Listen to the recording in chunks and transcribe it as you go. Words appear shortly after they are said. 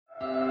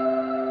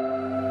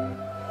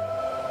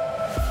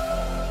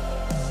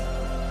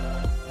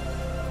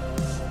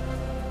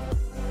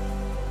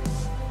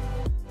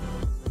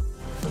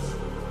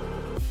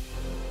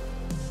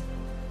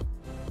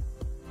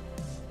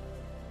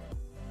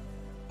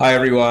Hi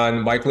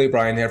everyone, Michael A.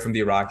 Bryan here from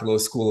the Oracular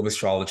School of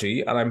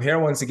Astrology, and I'm here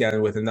once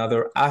again with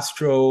another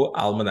Astro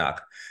Almanac.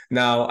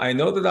 Now, I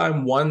know that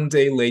I'm one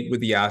day late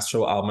with the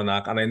Astro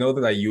Almanac, and I know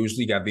that I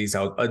usually get these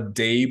out a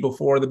day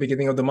before the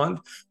beginning of the month,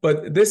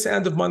 but this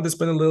end of month has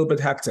been a little bit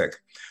hectic.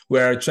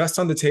 We're just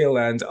on the tail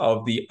end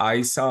of the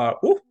ISAR,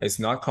 it's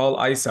not called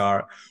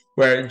ISAR,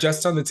 we're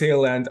just on the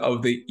tail end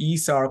of the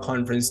ESAR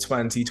Conference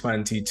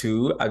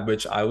 2022, at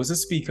which I was a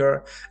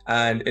speaker,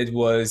 and it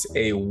was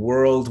a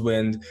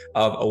whirlwind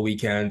of a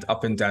weekend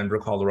up in Denver,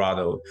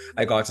 Colorado.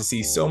 I got to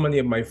see so many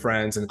of my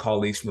friends and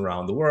colleagues from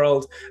around the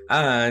world,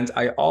 and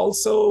I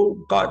also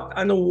got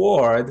an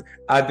award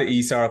at the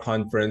ESAR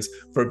conference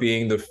for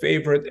being the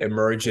favorite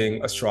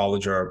emerging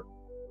astrologer.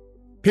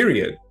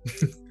 Period.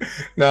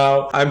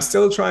 Now, I'm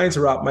still trying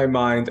to wrap my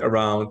mind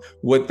around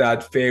what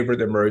that favorite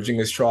emerging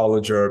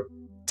astrologer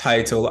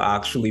title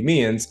actually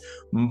means.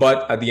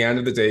 But at the end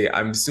of the day,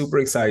 I'm super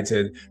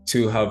excited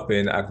to have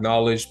been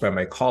acknowledged by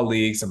my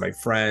colleagues and my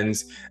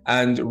friends,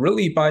 and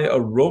really by a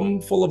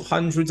room full of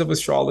hundreds of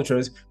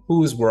astrologers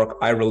whose work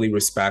I really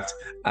respect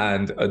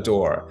and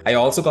adore. I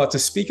also got to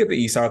speak at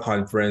the ESAR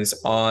conference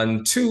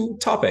on two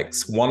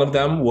topics. One of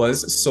them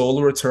was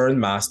Solar Return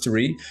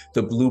Mastery,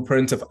 the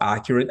blueprint of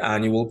accurate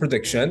annual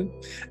prediction.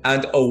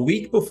 And a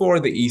week before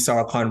the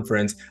ESAR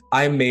conference,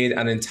 I made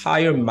an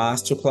entire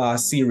masterclass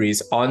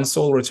series on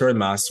Solar Return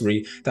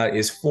Mastery that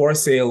is for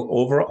sale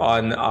over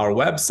on our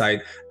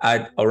website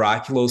at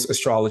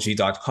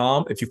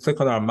oraculosastrology.com. If you click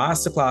on our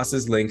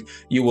masterclasses link,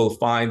 you will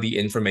find the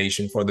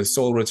information for the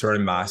Soul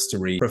Return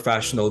Mastery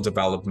professional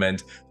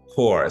development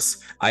course.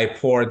 I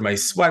poured my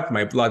sweat,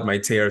 my blood, my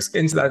tears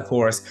into that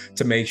course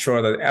to make sure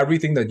that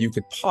everything that you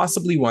could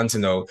possibly want to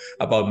know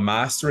about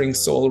mastering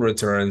solar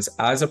returns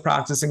as a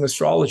practicing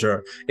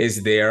astrologer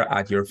is there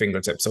at your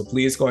fingertips. So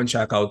please go and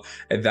check out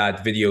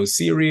that video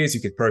series.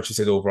 You could purchase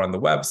it over on the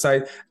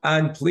website.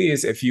 And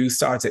please, if you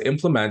start to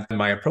implement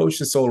my approach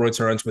to solar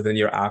returns within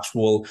your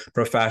actual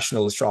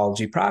professional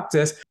astrology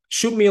practice,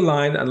 shoot me a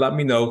line and let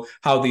me know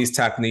how these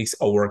techniques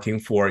are working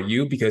for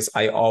you, because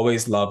I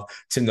always love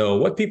to know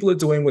what people are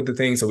doing with the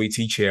things that we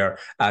teach here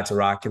at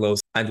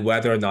Oraculos and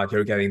whether or not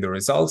you're getting the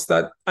results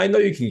that I know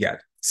you can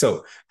get.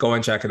 So go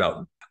and check it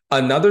out.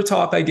 Another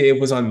talk I gave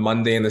was on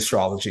mundane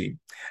astrology.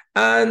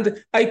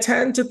 And I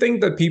tend to think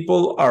that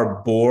people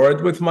are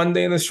bored with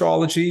mundane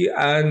astrology,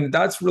 and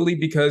that's really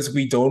because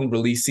we don't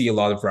really see a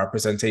lot of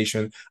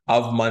representation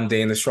of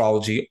mundane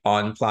astrology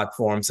on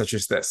platforms such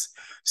as this.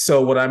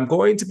 So what I'm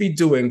going to be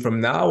doing from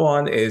now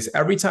on is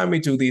every time we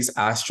do these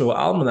astro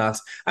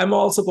almanacs, I'm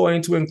also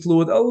going to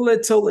include a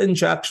little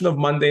injection of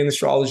mundane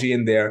astrology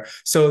in there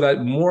so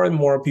that more and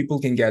more people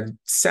can get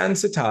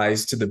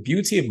sensitized to the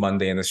beauty of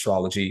mundane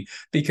astrology,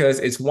 because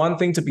it's one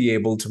thing to be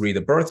able to read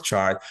a birth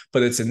chart,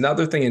 but it's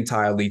another thing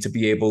entirely to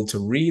be able to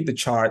read the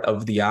chart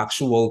of the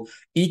actual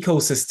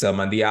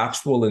ecosystem and the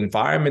actual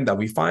environment that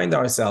we find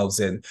ourselves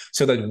in,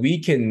 so that we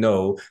can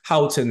know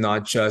how to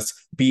not just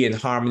be in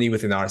harmony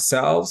within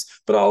ourselves,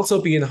 but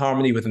also be in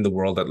harmony within the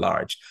world at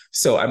large.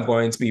 So I'm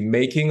going to be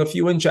making a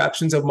few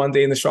injections of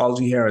mundane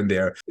astrology here and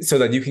there so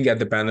that you can get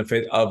the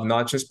benefit of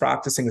not just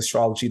practicing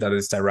astrology that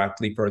is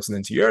directly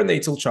pertinent to your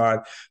natal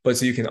chart, but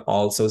so you can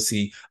also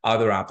see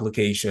other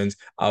applications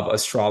of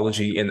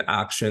astrology in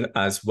action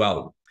as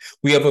well.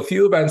 We have a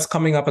few events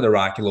coming up at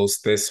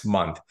Oraculos this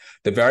month.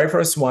 The very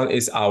first one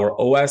is our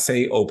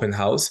OSA open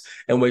house,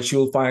 in which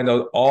you'll find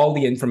out all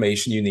the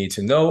information you need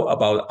to know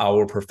about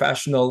our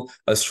professional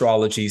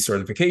astrology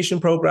certification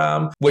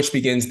program, which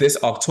begins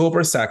this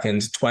October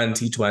 2nd,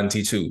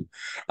 2022.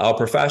 Our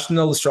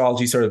professional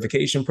astrology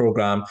certification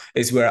program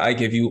is where I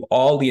give you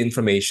all the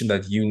information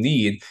that you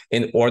need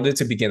in order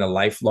to begin a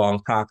lifelong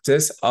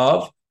practice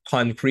of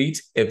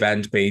concrete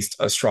event-based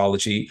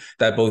astrology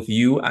that both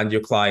you and your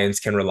clients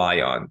can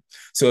rely on.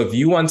 So if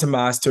you want to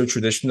master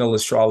traditional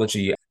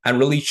astrology and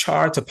really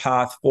chart a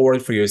path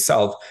forward for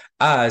yourself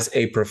as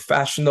a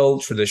professional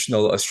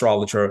traditional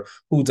astrologer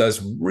who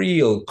does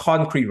real,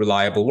 concrete,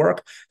 reliable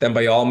work, then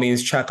by all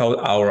means check out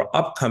our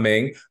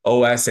upcoming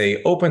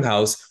OSA open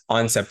house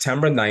on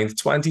September 9th,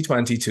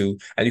 2022,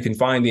 and you can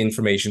find the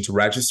information to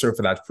register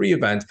for that free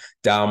event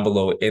down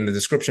below in the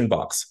description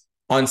box.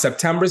 On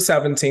September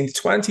 17th,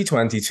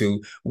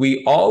 2022,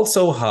 we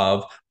also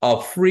have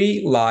a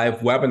free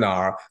live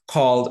webinar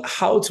called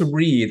How to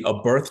Read a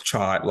Birth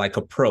Chart Like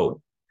a Pro.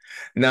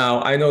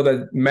 Now, I know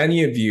that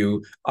many of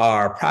you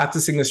are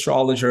practicing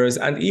astrologers,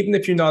 and even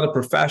if you're not a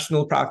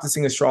professional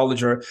practicing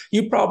astrologer,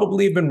 you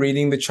probably have been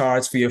reading the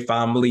charts for your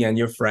family and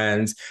your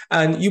friends,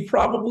 and you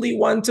probably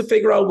want to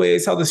figure out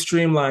ways how to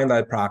streamline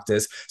that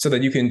practice so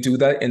that you can do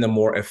that in a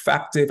more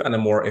effective and a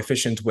more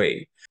efficient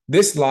way.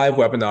 This live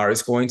webinar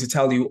is going to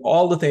tell you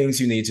all the things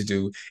you need to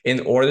do in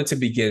order to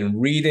begin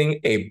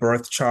reading a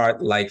birth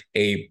chart like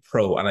a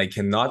pro. And I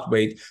cannot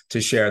wait to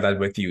share that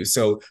with you.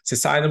 So to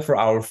sign up for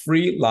our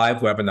free live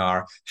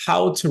webinar,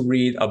 How to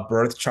Read a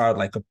Birth Chart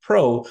Like a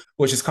Pro,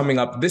 which is coming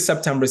up this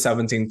September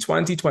 17,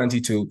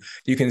 2022,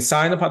 you can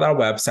sign up at our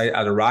website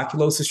at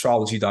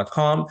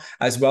oraculosastrology.com,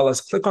 as well as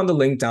click on the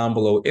link down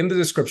below in the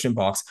description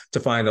box to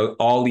find out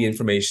all the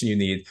information you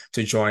need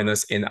to join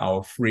us in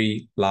our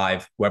free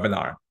live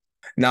webinar.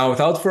 Now,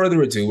 without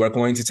further ado, we're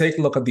going to take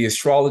a look at the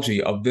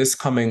astrology of this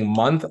coming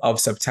month of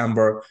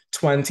September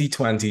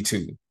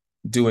 2022.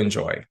 Do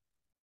enjoy.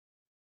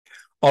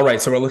 All right,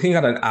 so we're looking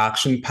at an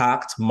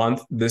action-packed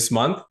month this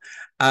month,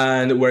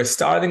 and we're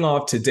starting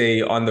off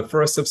today on the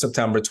 1st of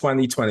September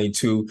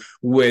 2022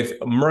 with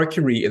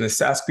Mercury in a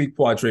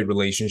sesquiquadrate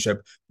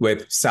relationship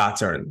with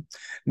Saturn.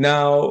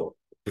 Now,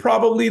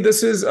 probably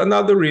this is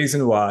another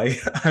reason why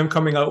I'm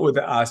coming out with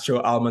the Astro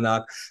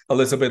Almanac a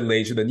little bit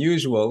later than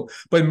usual.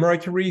 But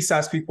Mercury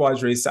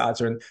sesquiquadrate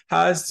Saturn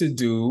has to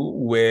do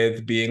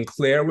with being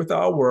clear with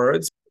our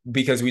words,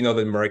 because we know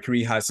that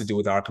Mercury has to do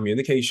with our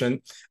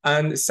communication.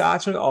 And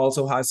Saturn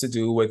also has to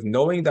do with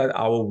knowing that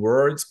our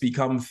words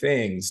become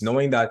things,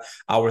 knowing that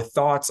our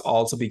thoughts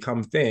also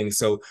become things.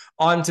 So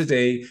on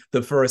today, the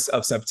 1st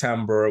of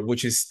September,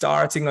 which is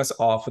starting us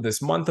off for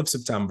this month of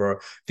September,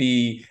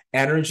 the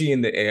energy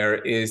in the air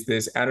is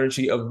this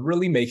energy of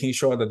really making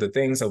sure that the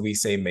things that we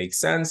say make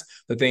sense,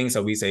 the things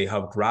that we say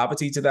have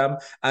gravity to them,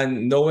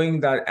 and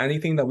knowing that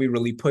anything that we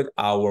really put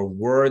our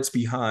words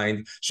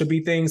behind should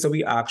be things that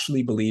we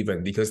actually believe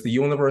in, because the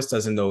universe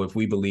doesn't know if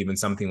we believe in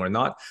something or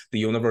not. The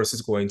universe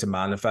is going to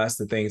manifest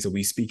the things that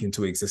we speak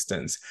into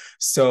existence.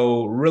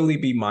 So really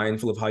be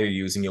mindful of how you're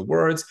using your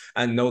words,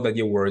 and know that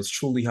your words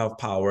truly have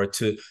power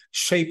to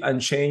shape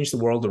and change the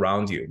world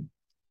around you.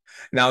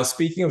 Now,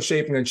 speaking of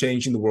shaping and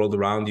changing the world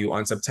around you,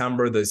 on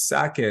September the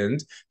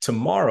 2nd,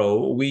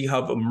 tomorrow, we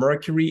have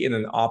Mercury in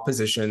an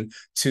opposition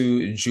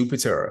to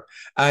Jupiter.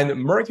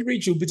 And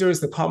Mercury-Jupiter is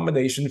the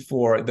combination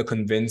for the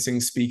convincing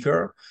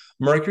speaker.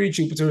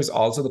 Mercury-Jupiter is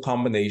also the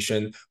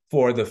combination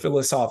for the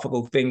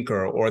philosophical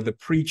thinker or the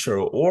preacher,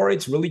 or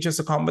it's really just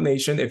a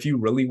combination if you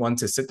really want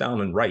to sit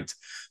down and write.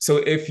 So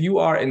if you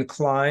are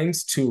inclined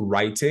to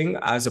writing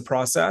as a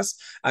process,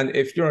 and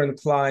if you're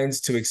inclined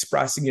to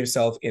expressing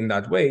yourself in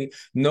that way,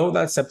 know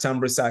that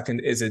September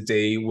 2nd is a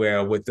day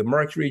where, with the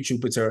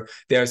Mercury-Jupiter,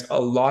 there's a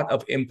lot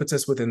of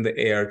impetus within the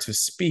air to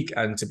speak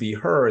and to be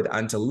heard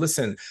and to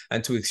listen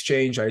and to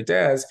exchange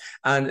ideas.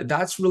 And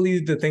that's really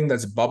the thing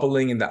that's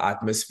bubbling in the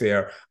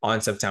atmosphere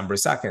on September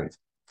 2nd.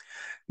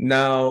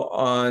 Now,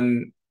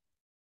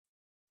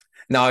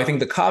 I think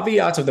the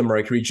caveat of the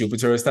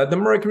Mercury-Jupiter is that the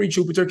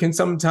Mercury-Jupiter can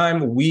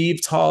sometimes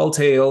weave tall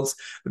tales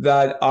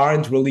that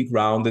aren't really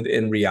grounded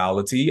in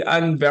reality.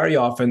 And very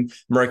often,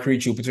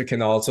 Mercury-Jupiter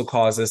can also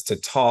cause us to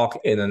talk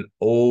in an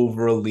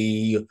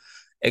overly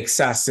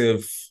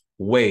excessive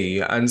way.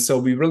 And so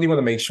we really want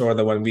to make sure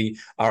that when we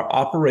are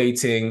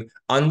operating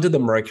under the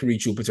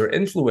Mercury-Jupiter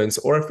influence,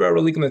 or if we're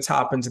really going to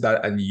tap into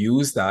that and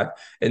use that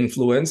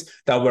influence,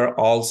 that we're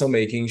also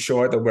making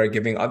sure that we're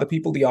giving other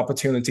people the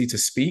opportunity to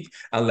speak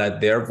and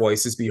let their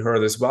voices be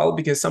heard as well,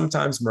 because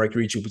sometimes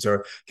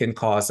Mercury-Jupiter can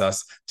cause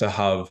us to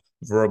have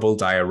verbal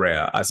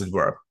diarrhea, as it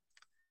were.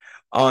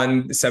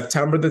 On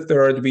September the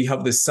 3rd, we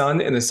have the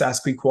Sun in a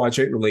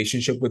sesquiquadrate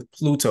relationship with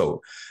Pluto.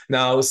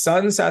 Now,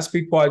 Sun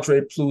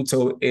sesquiquadrate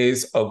Pluto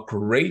is a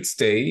great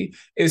day,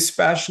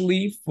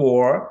 especially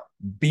for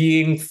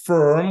being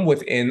firm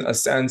within a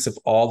sense of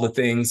all the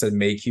things that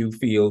make you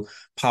feel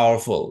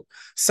powerful.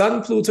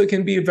 Sun Pluto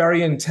can be a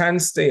very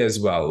intense day as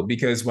well,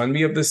 because when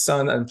we have the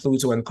Sun and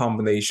Pluto in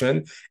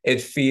combination,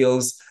 it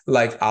feels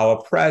like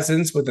our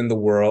presence within the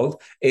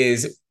world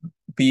is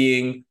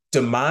being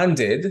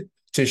demanded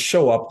to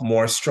show up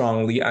more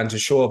strongly and to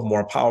show up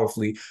more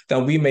powerfully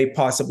than we may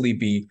possibly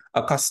be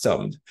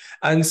accustomed.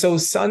 And so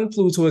Sun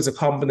Pluto is a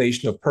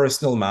combination of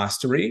personal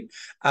mastery.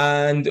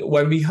 And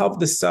when we have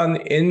the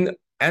Sun in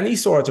any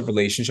sort of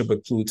relationship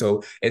with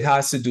Pluto, it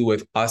has to do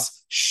with us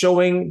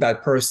showing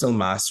that personal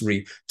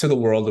mastery to the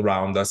world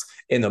around us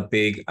in a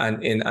big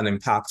and in an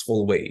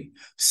impactful way.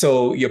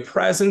 So your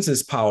presence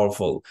is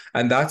powerful,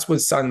 and that's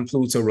what Sun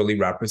Pluto really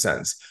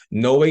represents.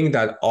 Knowing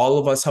that all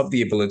of us have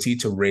the ability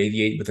to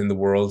radiate within the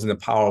world in a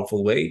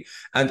powerful way,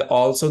 and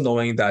also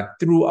knowing that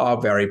through our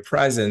very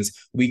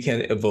presence, we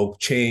can evoke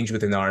change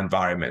within our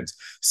environment.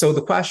 So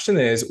the question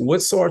is,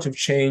 what sort of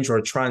change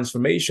or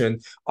transformation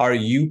are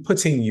you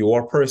putting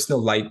your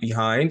personal light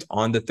behind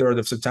on the 3rd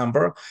of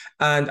September?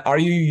 And are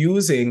you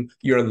using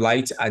your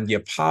light and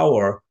your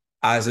power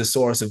as a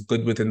source of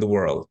good within the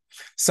world?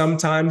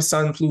 Sometimes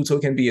Sun Pluto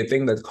can be a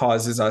thing that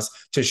causes us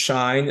to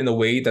shine in a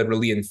way that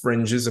really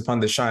infringes upon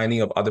the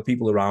shining of other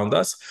people around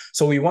us.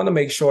 So we want to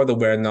make sure that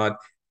we're not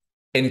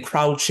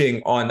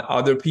encroaching on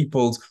other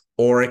people's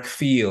auric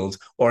field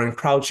or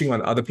encroaching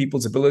on other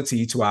people's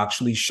ability to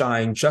actually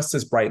shine just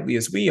as brightly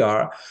as we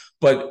are.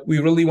 but we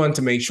really want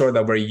to make sure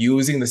that we're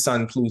using the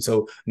Sun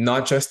Pluto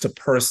not just to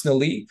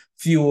personally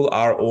fuel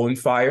our own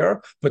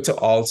fire, but to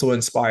also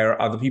inspire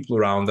other people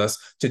around us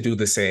to do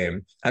the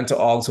same, and to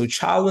also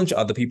challenge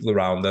other people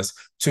around us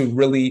to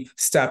really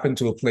step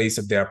into a place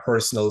of their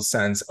personal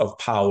sense of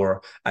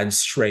power and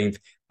strength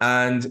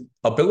and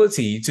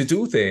ability to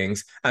do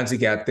things and to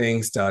get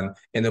things done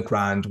in a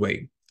grand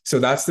way. So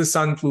that's the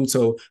Sun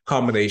Pluto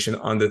combination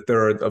on the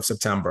 3rd of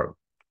September.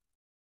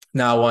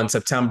 Now, on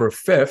September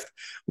 5th,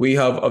 we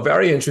have a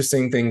very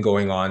interesting thing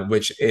going on,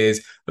 which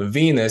is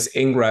Venus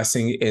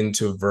ingressing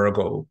into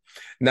Virgo.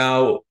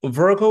 Now,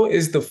 Virgo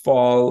is the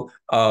fall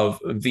of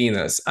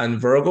Venus,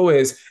 and Virgo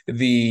is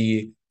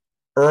the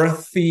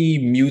earthy,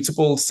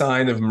 mutable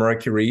sign of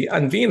Mercury.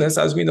 And Venus,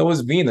 as we know,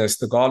 is Venus,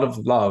 the god of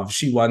love.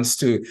 She wants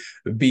to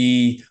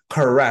be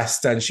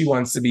caressed, and she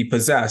wants to be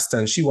possessed,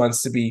 and she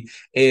wants to be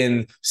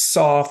in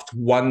soft,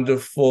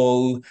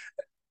 wonderful,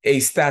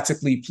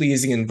 aesthetically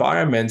pleasing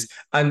environments.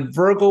 And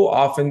Virgo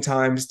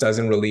oftentimes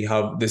doesn't really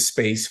have the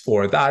space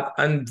for that.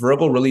 And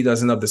Virgo really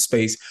doesn't have the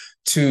space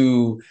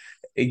to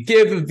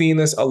give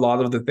Venus a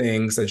lot of the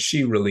things that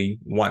she really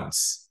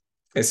wants,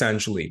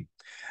 essentially.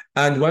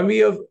 And when we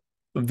have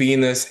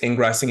Venus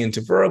ingressing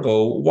into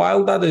Virgo,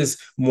 while that is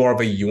more of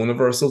a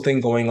universal thing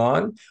going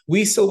on,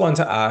 we still want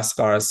to ask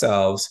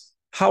ourselves,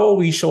 how are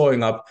we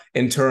showing up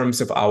in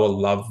terms of our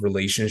love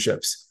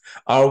relationships?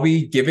 Are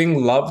we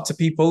giving love to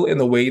people in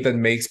a way that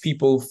makes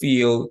people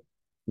feel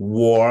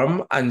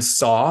warm and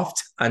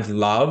soft and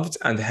loved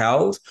and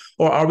held?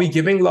 Or are we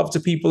giving love to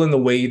people in a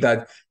way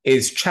that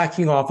is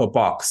checking off a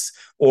box,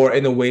 or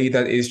in a way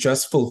that is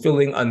just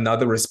fulfilling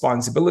another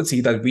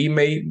responsibility that we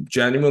may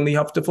genuinely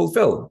have to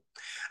fulfill?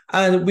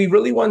 And we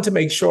really want to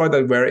make sure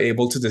that we're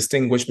able to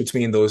distinguish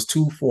between those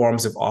two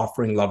forms of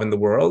offering love in the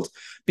world,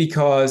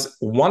 because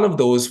one of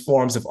those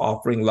forms of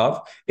offering love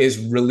is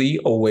really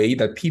a way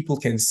that people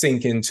can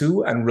sink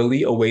into and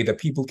really a way that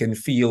people can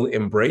feel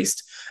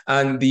embraced.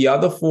 And the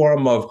other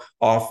form of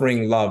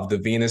offering love, the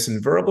Venus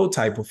and Virgo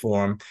type of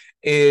form,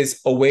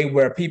 is a way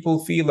where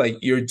people feel like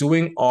you're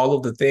doing all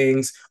of the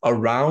things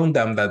around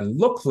them that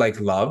look like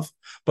love,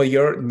 but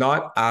you're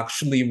not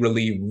actually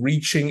really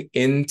reaching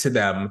into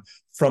them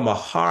from a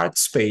heart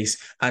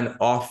space and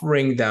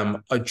offering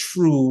them a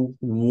true,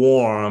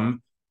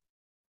 warm,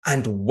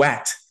 and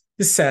wet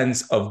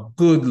sense of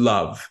good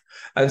love.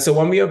 And so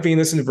when we have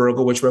Venus in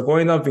Virgo, which we're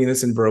going to have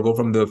Venus in Virgo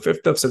from the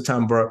 5th of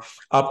September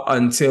up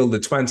until the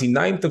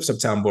 29th of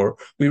September,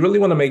 we really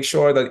want to make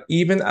sure that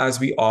even as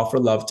we offer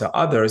love to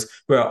others,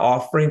 we're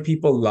offering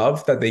people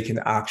love that they can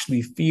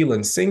actually feel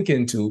and sink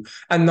into,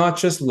 and not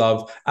just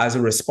love as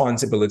a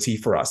responsibility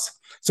for us.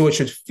 So it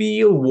should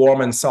feel warm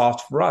and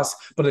soft for us,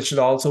 but it should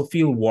also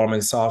feel warm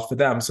and soft for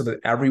them, so that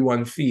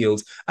everyone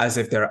feels as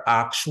if they're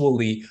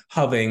actually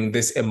having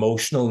this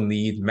emotional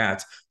need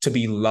met to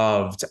be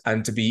loved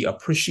and to be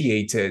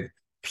appreciated,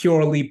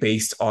 purely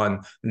based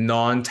on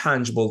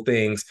non-tangible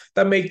things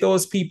that make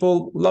those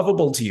people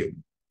lovable to you.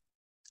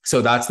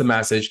 So that's the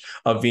message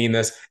of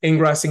Venus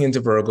ingressing into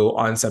Virgo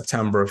on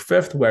September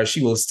 5th, where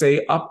she will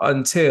stay up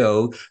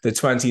until the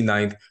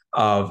 29th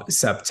of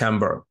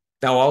September.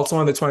 Now, also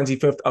on the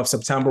 25th of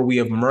September, we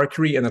have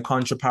Mercury in a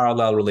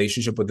contra-parallel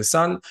relationship with the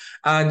Sun.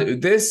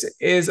 And this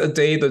is a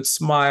day that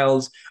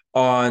smiles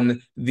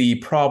on the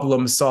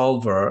problem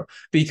solver,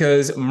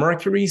 because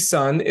Mercury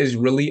Sun is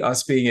really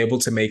us being able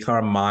to make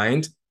our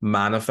mind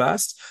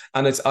manifest,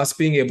 and it's us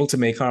being able to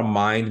make our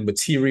mind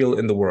material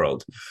in the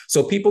world.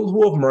 So people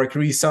who have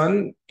Mercury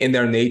Sun in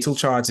their natal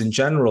charts in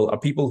general are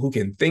people who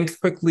can think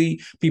quickly,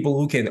 people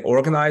who can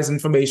organize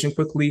information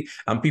quickly,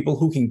 and people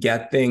who can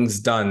get things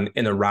done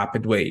in a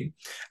rapid way.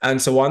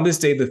 And so on this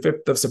day, the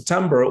 5th of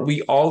September,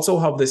 we also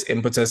have this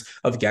impetus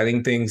of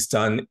getting things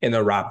done in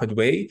a rapid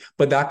way,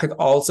 but that could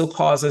also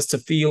cause us to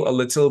feel a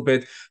little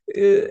bit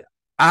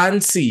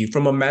antsy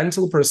from a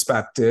mental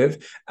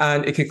perspective,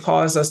 and it could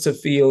cause us to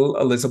feel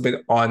a little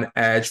bit on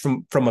edge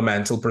from a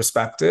mental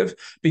perspective,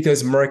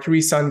 because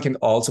Mercury Sun can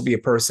also be a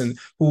person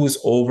who's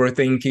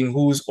overthinking,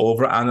 who's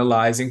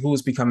overanalyzing,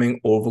 who's becoming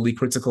overly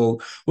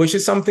critical, which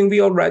is something we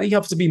already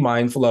have to be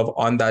mindful of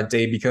on that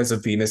day because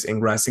of Venus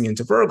ingressing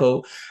into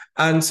Virgo.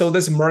 And so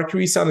this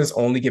Mercury Sun is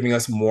only giving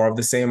us more of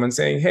the same and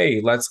saying, hey,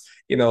 let's,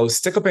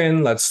 stick a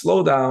pin, let's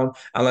slow down,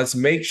 and let's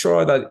make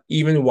sure that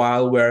even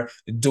while we're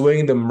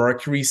doing the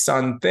Mercury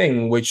Sun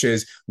thing, which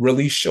is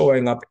really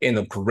showing up in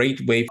a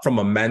great way from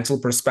a mental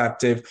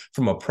perspective,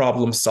 from a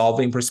problem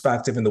solving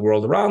perspective in the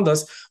world around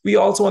us, we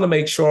also want to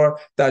make sure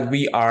that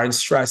we aren't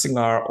stressing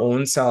our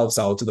own selves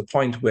out to the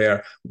point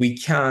where we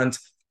can't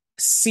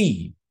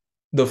see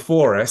the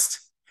forest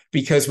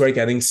because we're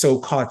getting so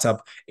caught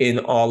up in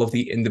all of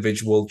the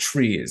individual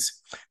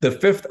trees. The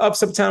 5th of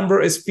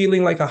September is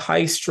feeling like a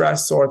high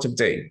stress sort of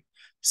day.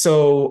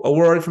 So a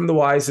word from the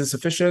wise is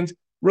sufficient.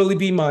 Really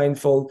be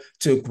mindful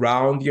to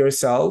ground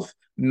yourself,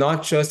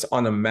 not just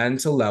on a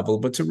mental level,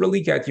 but to really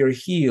get your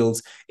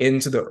heels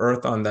into the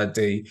earth on that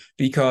day,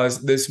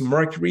 because this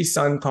Mercury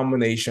Sun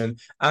combination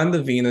and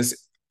the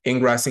Venus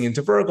ingressing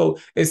into Virgo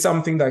is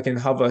something that can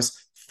have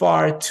us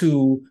far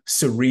too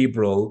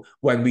cerebral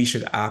when we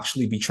should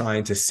actually be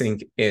trying to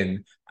sink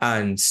in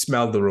and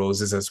smell the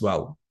roses as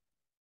well.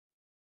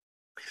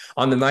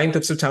 On the 9th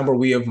of September,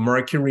 we have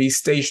Mercury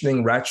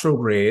stationing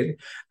retrograde.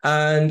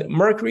 And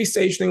Mercury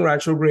stationing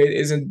retrograde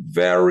is a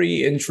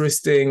very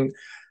interesting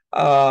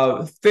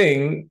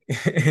thing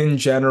in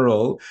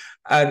general.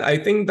 And I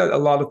think that a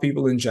lot of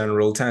people in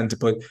general tend to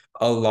put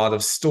a lot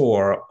of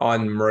store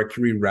on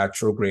Mercury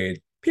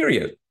retrograde,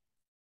 period.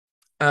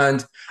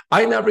 And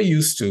I never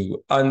used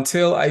to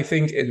until I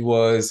think it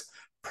was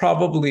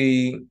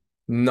probably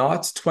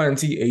not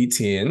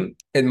 2018.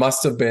 It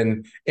must have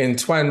been in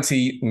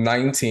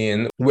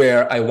 2019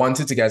 where I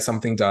wanted to get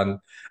something done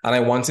and I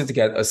wanted to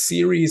get a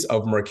series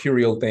of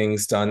mercurial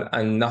things done,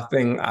 and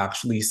nothing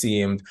actually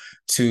seemed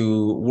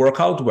to work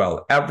out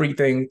well.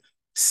 Everything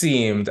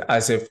seemed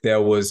as if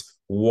there was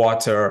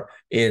water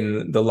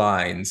in the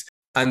lines.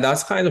 And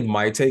that's kind of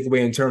my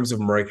takeaway in terms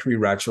of Mercury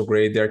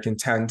retrograde. There can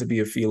tend to be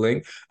a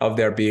feeling of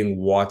there being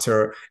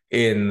water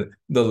in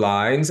the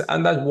lines.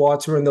 And that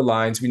water in the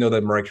lines, we know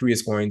that Mercury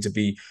is going to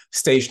be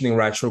stationing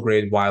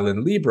retrograde while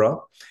in Libra.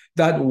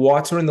 That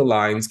water in the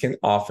lines can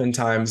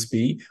oftentimes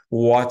be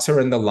water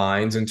in the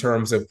lines in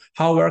terms of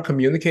how we're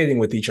communicating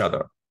with each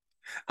other.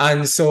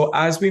 And so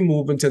as we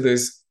move into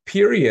this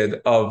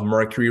period of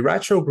Mercury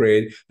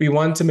retrograde, we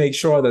want to make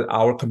sure that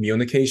our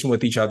communication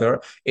with each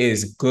other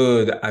is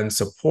good and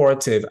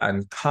supportive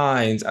and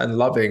kind and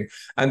loving,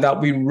 and that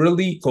we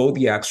really go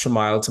the extra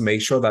mile to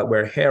make sure that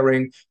we're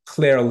hearing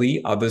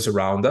clearly others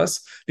around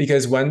us.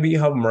 Because when we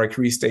have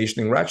Mercury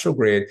stationing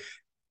retrograde,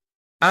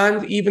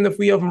 and even if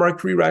we have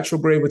Mercury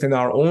retrograde within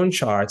our own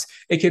charts,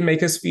 it can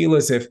make us feel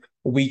as if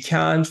we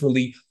can't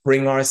really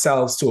bring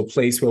ourselves to a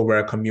place where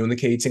we're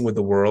communicating with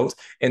the world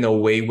in a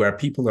way where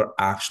people are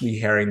actually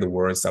hearing the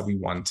words that we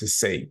want to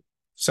say.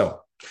 So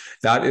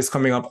that is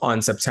coming up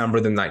on September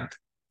the 9th.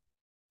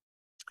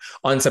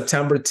 On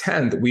September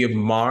 10th, we have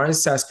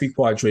Mars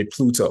sesquiquadrate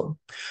Pluto.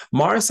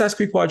 Mars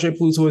sesquiquadrate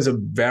Pluto is a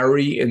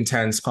very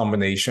intense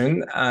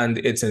combination, and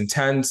it's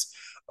intense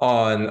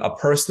on a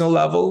personal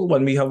level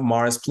when we have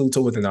Mars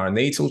Pluto within our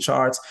natal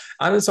charts,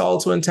 and it's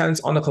also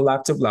intense on a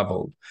collective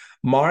level.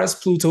 Mars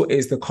Pluto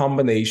is the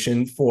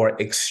combination for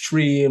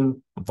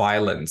extreme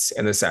violence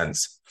in a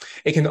sense.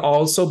 It can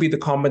also be the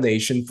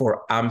combination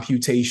for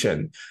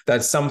amputation,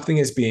 that something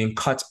is being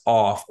cut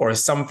off or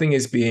something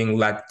is being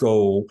let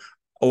go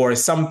or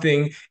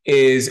something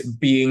is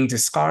being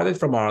discarded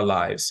from our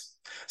lives.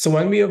 So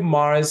when we have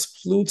Mars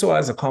Pluto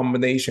as a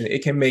combination,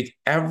 it can make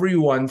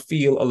everyone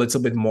feel a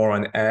little bit more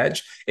on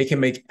edge. It can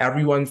make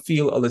everyone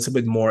feel a little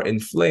bit more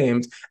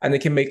inflamed, and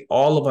it can make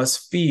all of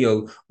us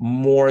feel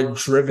more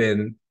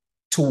driven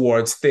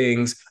towards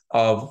things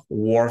of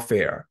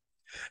warfare.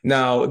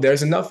 Now,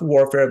 there's enough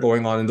warfare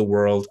going on in the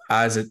world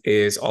as it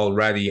is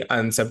already,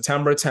 and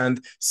September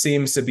 10th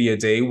seems to be a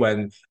day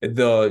when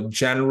the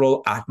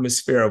general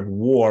atmosphere of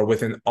war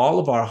within all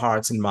of our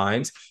hearts and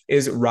minds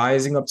is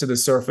rising up to the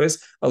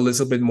surface a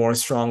little bit more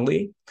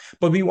strongly.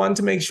 But we want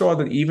to make sure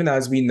that even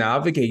as we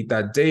navigate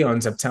that day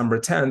on September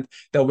 10th,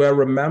 that we're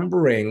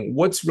remembering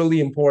what's really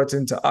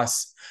important to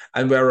us,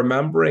 and we're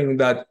remembering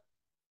that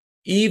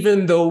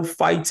even though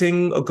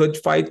fighting a good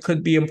fight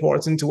could be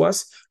important to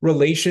us,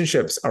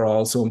 relationships are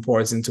also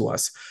important to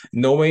us.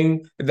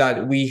 Knowing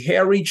that we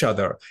hear each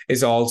other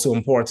is also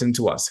important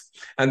to us.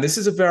 And this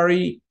is a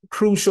very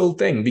crucial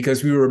thing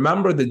because we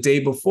remember the day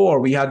before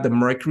we had the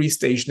Mercury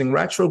stationing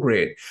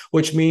retrograde,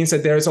 which means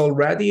that there's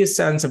already a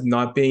sense of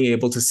not being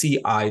able to see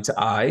eye to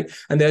eye.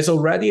 And there's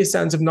already a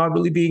sense of not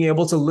really being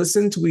able to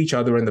listen to each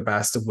other in the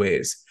best of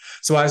ways.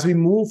 So as we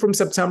move from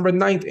September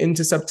 9th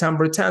into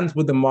September 10th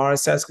with the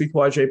Mars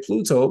sesquiquadrate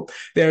Pluto,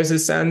 there's a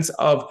sense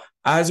of,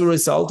 as a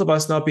result of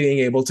us not being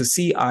able to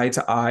see eye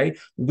to eye,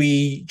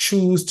 we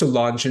choose to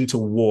launch into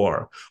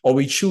war, or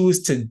we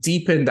choose to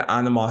deepen the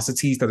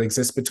animosities that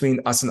exist between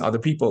us and other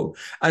people.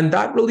 And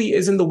that really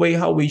isn't the way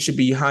how we should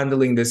be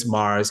handling this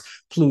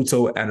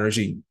Mars-Pluto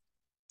energy.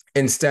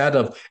 Instead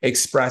of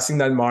expressing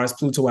that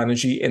Mars-Pluto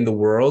energy in the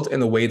world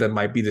in a way that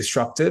might be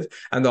destructive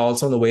and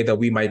also in a way that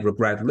we might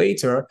regret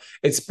later,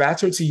 it's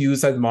better to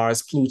use that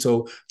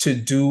Mars-Pluto to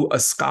do a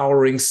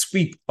scouring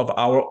sweep of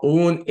our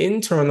own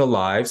internal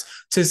lives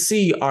to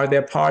see, are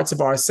there parts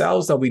of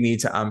ourselves that we need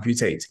to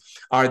amputate?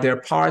 Are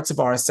there parts of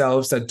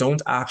ourselves that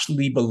don't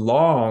actually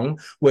belong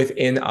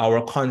within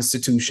our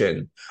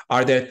constitution?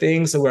 Are there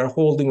things that we're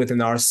holding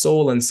within our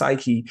soul and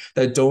psyche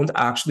that don't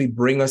actually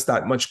bring us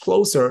that much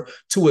closer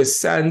to a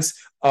sense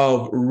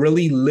of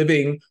really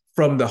living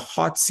from the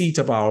hot seat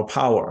of our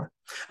power?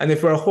 And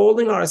if we're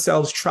holding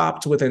ourselves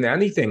trapped within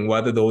anything,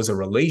 whether those are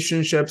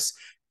relationships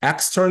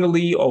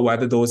externally or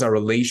whether those are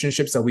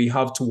relationships that we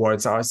have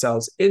towards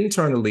ourselves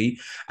internally,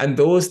 and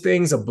those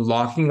things are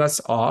blocking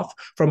us off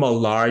from a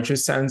larger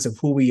sense of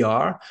who we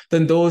are,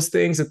 then those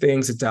things are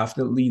things that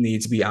definitely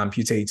need to be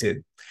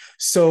amputated.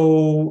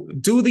 So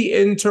do the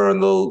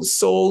internal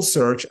soul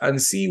search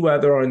and see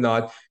whether or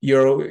not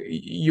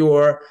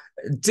you're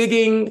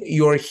digging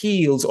your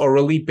heels or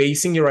really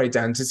basing your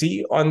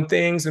identity on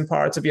things and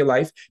parts of your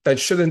life that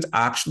shouldn't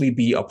actually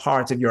be a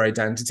part of your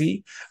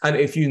identity. And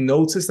if you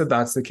notice that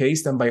that's the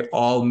case, then by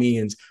all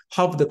means,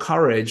 have the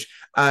courage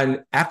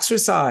and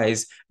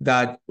exercise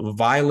that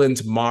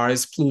violent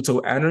Mars Pluto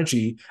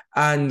energy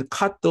and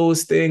cut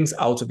those things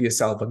out of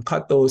yourself and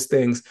cut those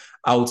things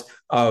out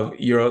of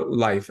your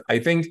life. I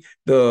think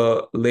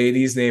the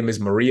lady's name is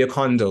Maria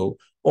Kondo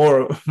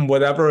or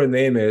whatever her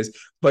name is,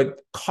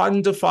 but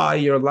codify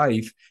your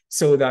life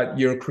so that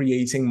you're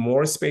creating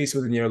more space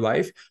within your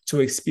life to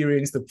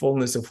experience the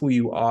fullness of who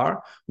you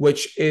are,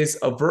 which is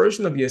a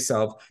version of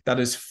yourself that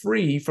is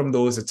free from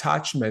those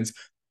attachments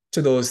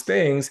to those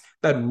things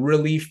that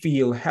really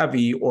feel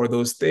heavy or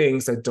those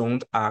things that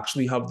don't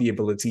actually have the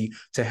ability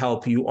to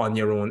help you on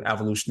your own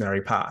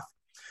evolutionary path.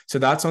 So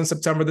that's on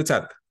September the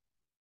 10th.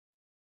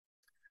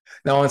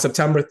 Now, on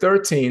September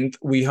 13th,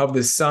 we have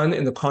the Sun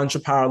in the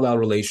contraparallel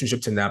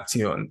relationship to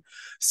Neptune.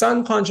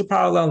 Sun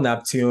contraparallel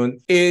Neptune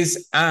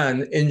is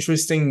an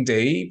interesting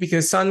day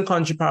because Sun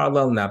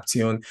contraparallel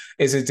Neptune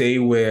is a day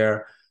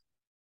where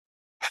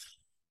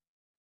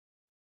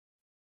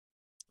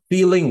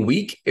feeling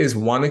weak is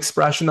one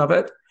expression of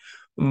it,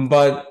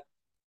 but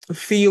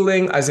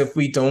feeling as if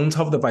we don't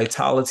have the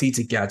vitality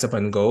to get up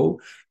and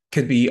go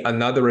could be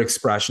another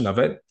expression of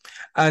it.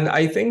 And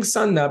I think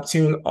Sun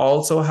Neptune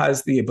also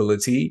has the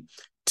ability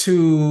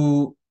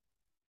to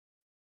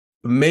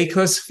make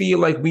us feel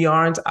like we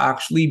aren't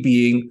actually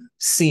being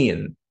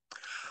seen.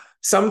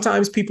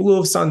 Sometimes people who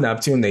have Sun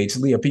Neptune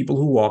natally are people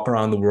who walk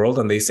around the world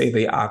and they say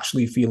they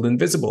actually feel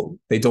invisible.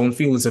 They don't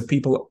feel as if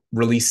people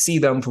really see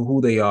them for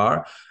who they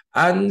are.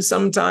 And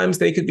sometimes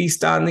they could be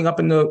standing up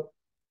in the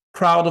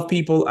crowd of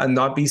people and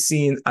not be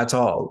seen at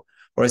all.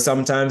 Or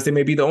sometimes they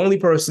may be the only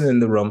person in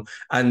the room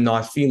and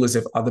not feel as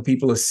if other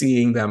people are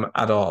seeing them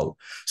at all.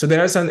 So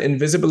there's an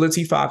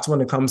invisibility factor when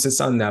it comes to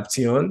Sun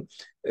Neptune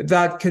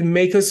that can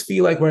make us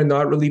feel like we're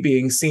not really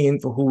being seen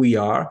for who we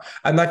are.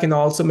 And that can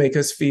also make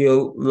us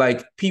feel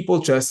like people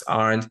just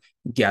aren't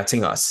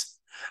getting us.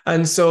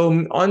 And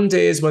so on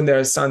days when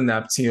there's Sun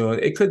Neptune,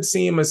 it could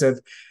seem as if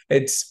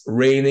it's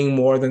raining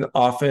more than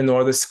often,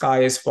 or the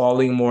sky is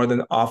falling more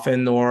than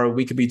often, or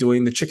we could be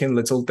doing the Chicken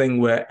Little thing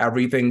where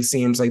everything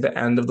seems like the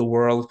end of the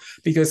world,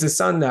 because the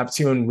Sun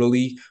Neptune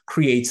really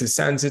creates a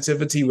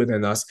sensitivity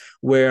within us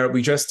where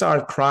we just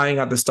start crying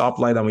at the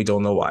stoplight and we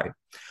don't know why.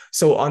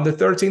 So on the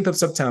 13th of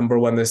September,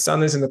 when the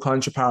Sun is in the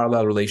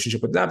contraparallel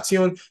relationship with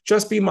Neptune,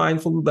 just be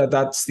mindful that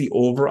that's the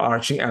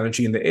overarching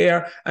energy in the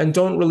air, and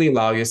don't really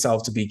allow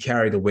yourself to be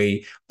carried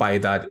away by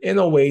that in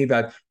a way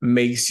that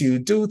makes you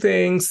do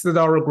things that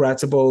are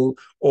regrettable,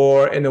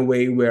 or in a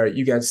way where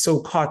you get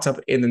so caught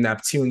up in the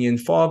Neptunian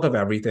fog of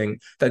everything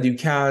that you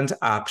can't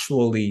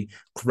actually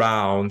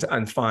ground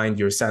and find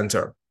your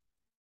center.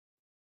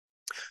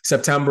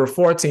 September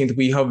 14th,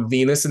 we have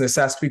Venus in a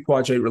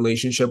sesquiquadrate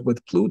relationship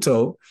with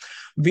Pluto.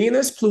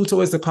 Venus-Pluto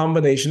is the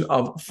combination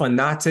of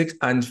fanatic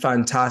and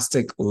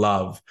fantastic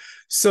love.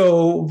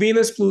 So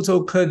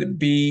Venus-Pluto could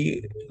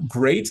be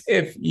great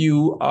if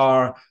you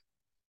are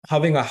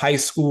having a high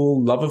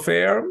school love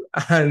affair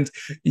and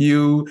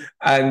you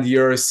and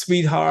your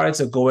sweethearts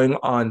are going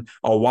on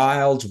a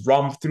wild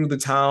romp through the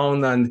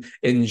town and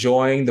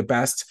enjoying the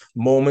best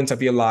moment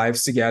of your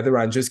lives together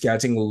and just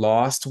getting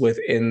lost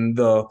within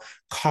the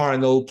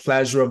carnal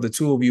pleasure of the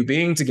two of you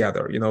being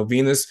together. You know,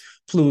 Venus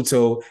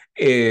Pluto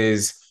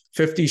is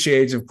 50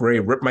 Shades of Grey,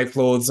 rip my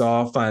clothes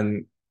off,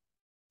 and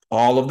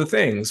all of the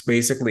things,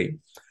 basically.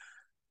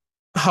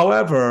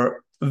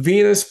 However,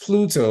 Venus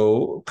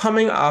Pluto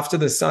coming after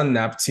the Sun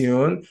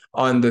Neptune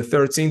on the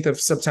 13th of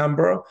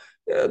September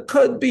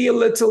could be a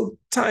little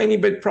tiny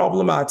bit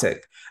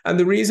problematic. And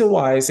the reason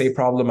why I say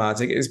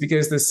problematic is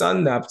because the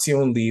Sun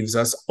Neptune leaves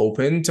us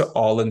open to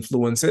all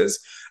influences.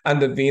 And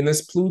the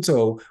Venus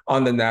Pluto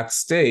on the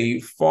next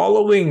day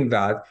following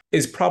that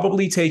is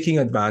probably taking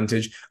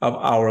advantage of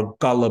our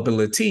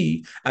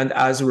gullibility. And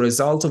as a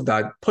result of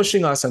that,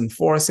 pushing us and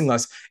forcing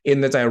us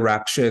in the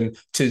direction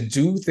to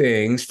do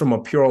things from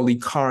a purely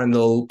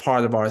carnal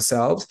part of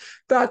ourselves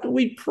that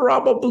we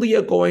probably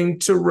are going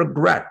to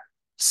regret.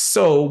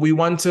 So we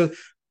want to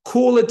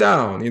cool it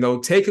down,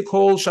 take a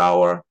cold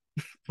shower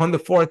on the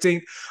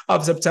 14th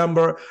of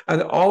September,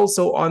 and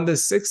also on the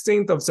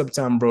 16th of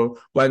September,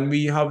 when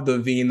we have the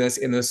Venus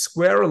in a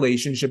square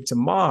relationship to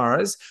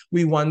Mars,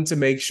 we want to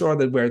make sure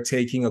that we're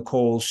taking a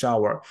cold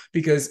shower,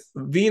 because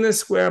Venus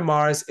square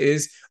Mars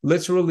is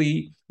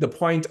literally the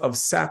point of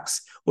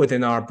sex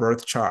within our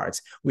birth chart.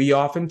 We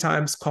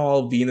oftentimes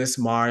call Venus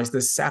Mars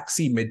the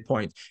sexy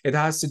midpoint. It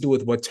has to do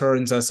with what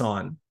turns us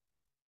on.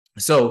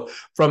 So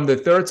from the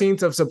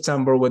 13th of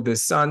September with the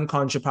Sun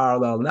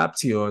contraparallel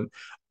Neptune,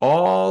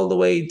 all the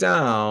way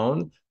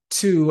down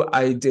to,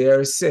 I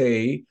dare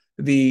say,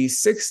 the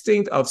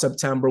 16th of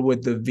September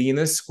with the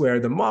Venus square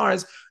the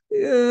Mars,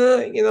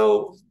 there's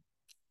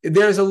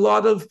a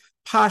lot of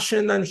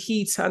passion and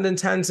heat and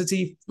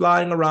intensity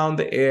flying around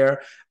the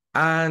air.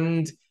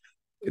 And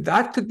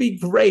that could be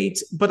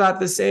great, but at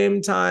the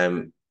same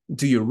time,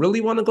 do you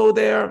really want to go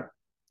there?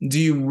 Do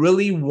you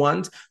really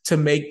want to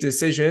make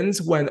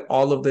decisions when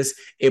all of this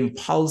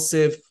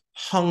impulsive,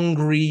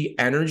 hungry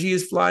energy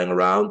is flying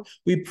around?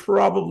 We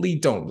probably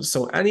don't.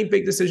 So any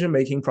big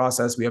decision-making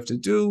process we have to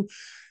do,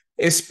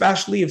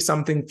 especially if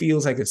something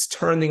feels like it's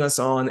turning us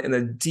on in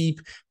a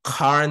deep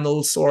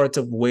carnal sort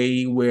of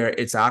way where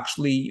it's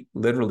actually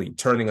literally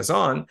turning us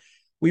on,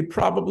 we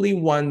probably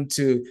want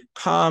to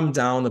calm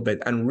down a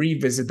bit and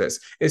revisit this,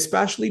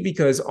 especially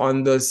because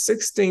on the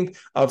 16th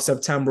of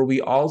September, we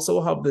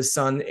also have the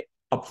sun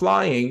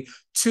applying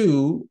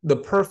to the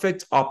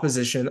perfect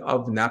opposition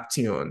of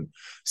Neptune.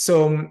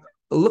 So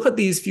look at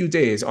these few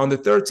days. On the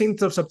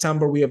 13th of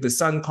September, we have the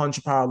sun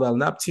contraparallel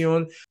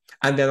Neptune.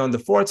 And then on the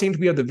 14th,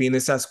 we have the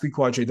Venus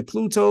sesquiquadrate to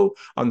Pluto.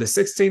 On the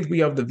 16th, we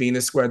have the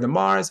Venus square to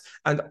Mars.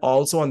 And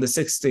also on the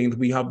 16th,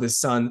 we have the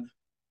sun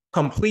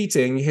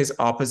completing his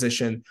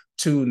opposition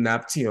to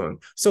Neptune.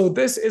 So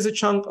this is a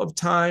chunk of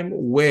time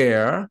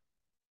where,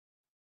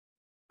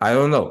 I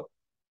don't know,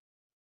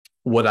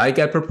 would I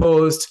get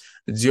proposed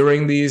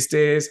during these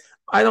days?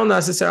 I don't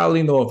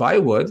necessarily know if I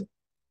would.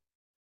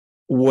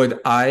 Would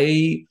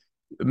I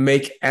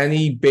make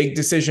any big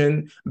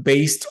decision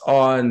based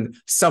on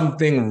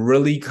something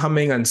really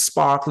coming and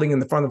sparkling in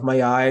the front of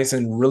my eyes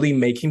and really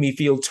making me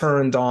feel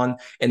turned on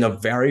in a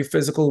very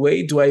physical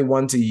way? Do I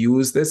want to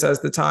use this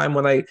as the time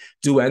when I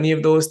do any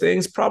of those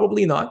things?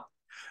 Probably not.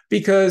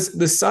 Because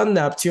the Sun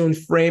Neptune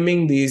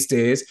framing these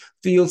days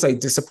feels like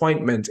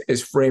disappointment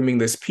is framing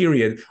this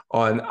period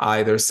on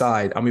either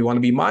side. And we want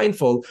to be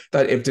mindful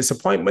that if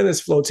disappointment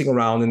is floating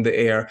around in the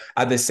air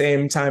at the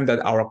same time that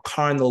our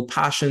carnal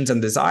passions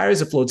and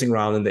desires are floating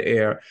around in the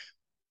air,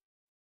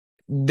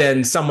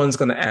 then someone's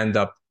going to end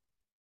up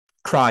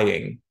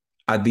crying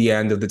at the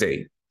end of the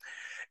day.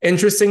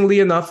 Interestingly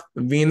enough,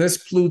 Venus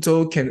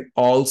Pluto can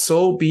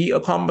also be a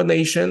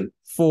combination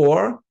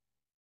for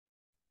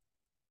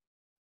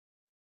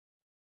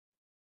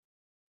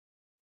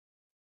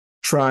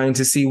trying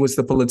to see what's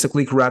the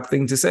politically correct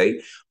thing to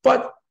say.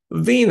 But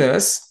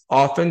Venus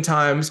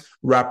oftentimes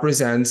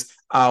represents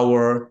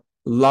our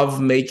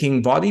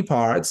love-making body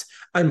parts,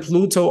 and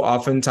Pluto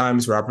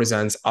oftentimes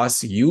represents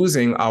us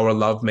using our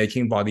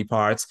love-making body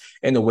parts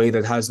in a way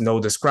that has no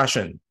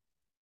discretion.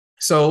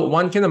 So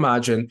one can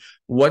imagine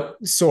what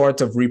sort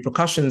of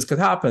repercussions could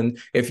happen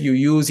if you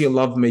use your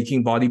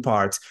love-making body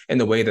parts in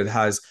a way that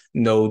has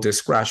no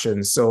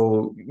discretion.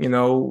 So,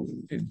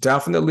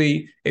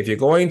 definitely, if you're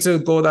going to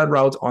go that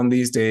route on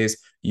these days,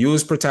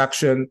 use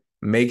protection,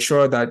 make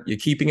sure that you're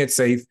keeping it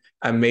safe,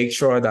 and make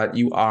sure that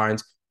you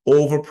aren't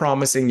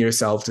over-promising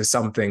yourself to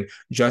something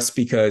just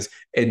because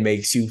it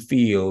makes you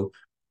feel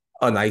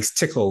a nice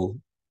tickle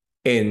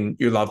in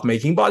your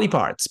love-making body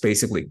parts,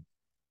 basically.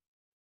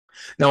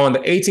 Now, on the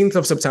 18th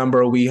of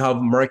September, we have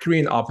Mercury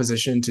in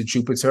opposition to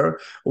Jupiter,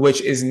 which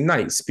is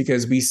nice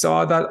because we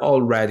saw that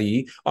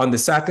already on the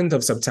 2nd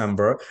of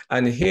September.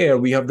 And here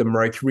we have the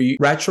Mercury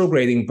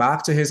retrograding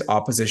back to his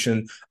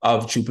opposition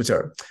of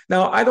Jupiter.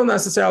 Now, I don't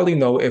necessarily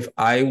know if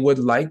I would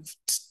like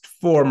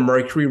for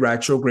Mercury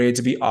retrograde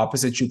to be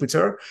opposite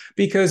Jupiter,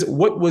 because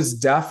what was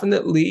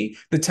definitely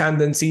the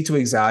tendency to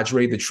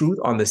exaggerate the truth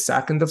on the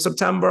 2nd of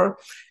September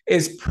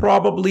is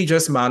probably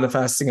just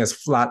manifesting as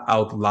flat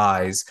out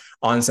lies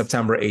on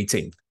September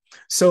 18th.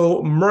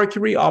 So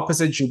Mercury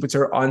opposite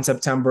Jupiter on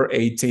September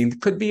 18th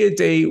could be a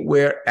day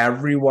where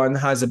everyone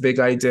has a big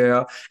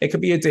idea. It could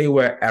be a day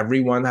where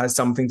everyone has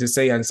something to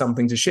say and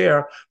something to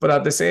share. But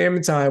at the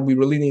same time, we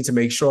really need to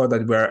make sure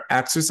that we're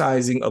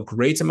exercising a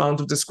great amount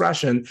of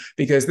discretion,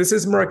 because this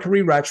is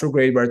Mercury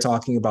retrograde we're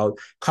talking about,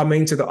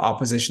 coming to the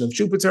opposition of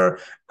Jupiter.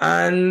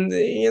 And,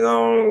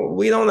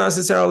 we don't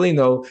necessarily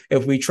know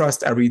if we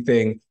trust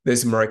everything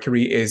this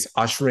Mercury is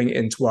ushering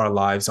into our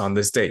lives on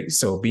this day.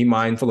 So be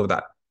mindful of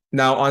that.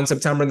 Now, on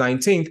September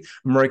 19th,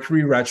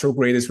 Mercury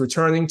retrograde is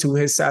returning to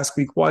his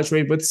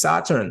sesquiquadrate with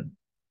Saturn.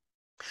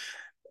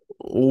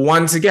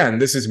 Once again,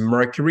 this is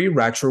Mercury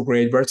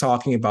retrograde. We're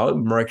talking about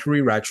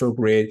Mercury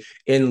retrograde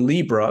in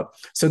Libra.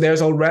 So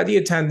there's already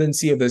a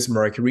tendency of this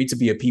Mercury to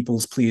be a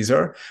people's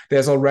pleaser.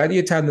 There's already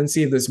a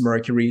tendency of this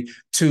Mercury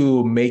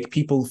to make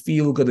people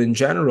feel good in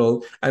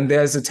general. And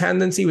there's a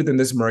tendency within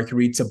this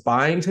Mercury to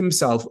bind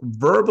himself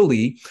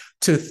verbally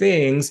to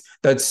things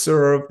that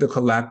serve the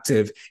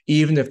collective,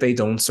 even if they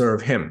don't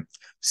serve him.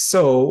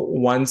 So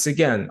once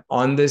again,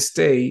 on this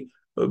day,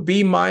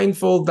 be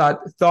mindful that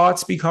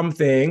thoughts become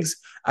things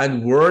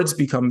and words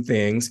become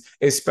things,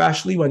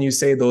 especially when you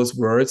say those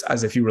words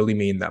as if you really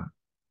mean them.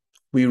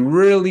 We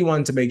really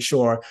want to make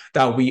sure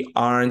that we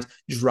aren't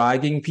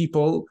dragging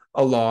people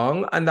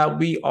along, and that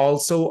we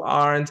also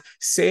aren't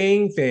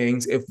saying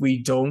things if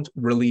we don't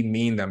really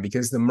mean them,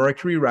 because the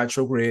Mercury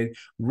retrograde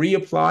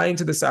reapplying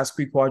to the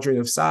sesquiquadrate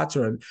of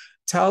Saturn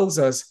tells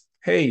us,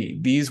 hey,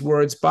 these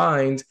words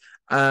bind,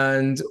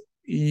 and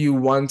you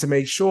want to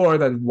make sure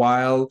that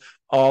while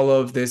all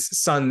of this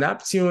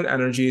Sun-Neptune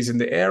energy is in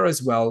the air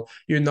as well,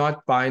 you're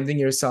not binding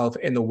yourself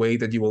in a way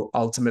that you will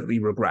ultimately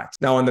regret.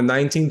 Now, on the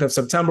 19th of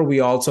September, we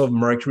also have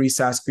Mercury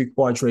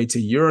sesquiquadrate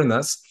to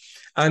Uranus,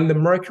 and the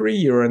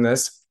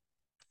Mercury-Uranus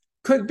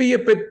could be a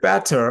bit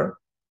better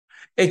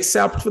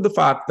except for the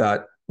fact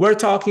that we're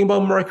talking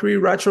about Mercury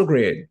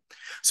retrograde.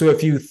 So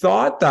if you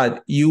thought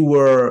that you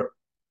were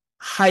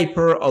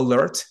hyper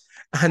alert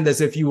and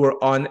as if you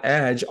were on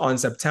edge on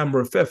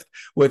September 5th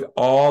with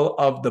all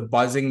of the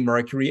buzzing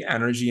Mercury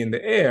energy in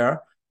the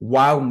air,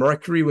 while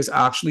Mercury was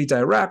actually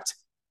direct,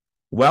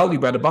 well, you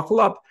better buckle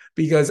up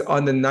because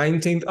on the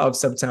 19th of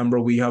September,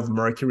 we have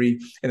Mercury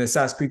in a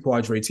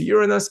sesquiquadrate to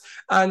Uranus,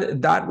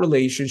 and that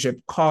relationship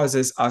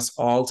causes us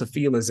all to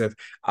feel as if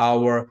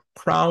our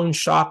crown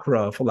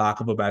chakra, for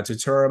lack of a better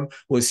term,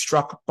 was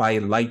struck by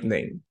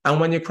lightning. And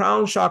when your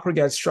crown chakra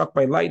gets struck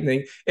by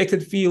lightning, it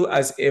could feel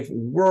as if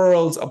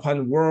worlds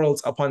upon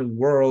worlds upon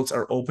worlds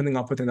are opening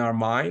up within our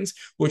minds,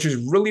 which is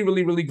really,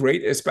 really, really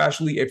great,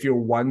 especially if you're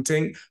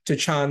wanting to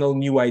channel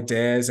new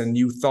ideas and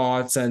new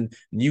thoughts and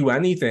new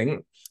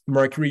anything.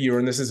 Mercury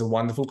Uranus is a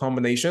wonderful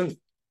combination,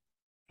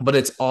 but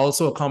it's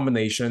also a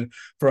combination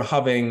for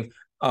having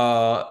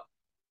a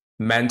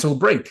mental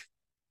break.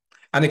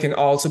 And it can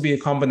also be a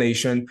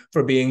combination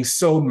for being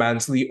so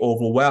mentally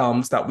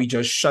overwhelmed that we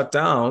just shut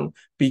down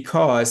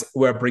because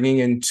we're bringing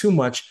in too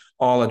much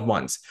all at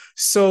once.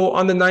 So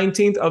on the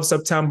 19th of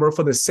September,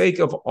 for the sake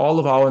of all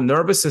of our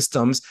nervous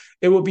systems,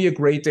 it would be a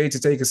great day to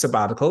take a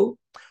sabbatical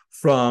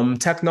from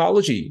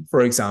technology,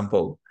 for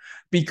example,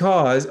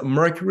 because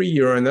Mercury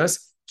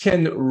Uranus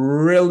can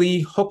really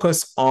hook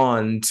us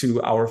on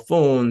to our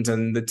phones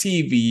and the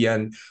TV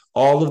and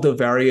all of the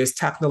various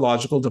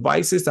technological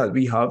devices that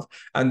we have.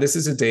 And this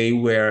is a day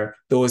where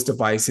those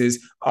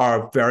devices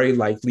are very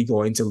likely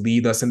going to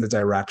lead us in the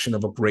direction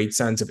of a great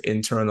sense of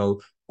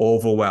internal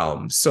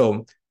overwhelm.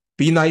 So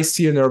be nice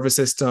to your nervous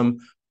system,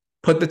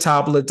 put the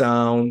tablet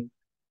down,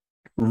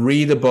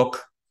 read a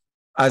book.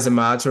 As a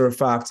matter of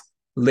fact,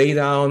 lay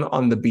down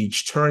on the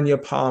beach, turn your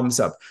palms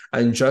up,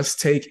 and just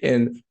take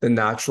in the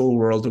natural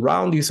world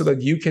around you so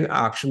that you can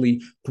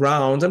actually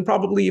ground and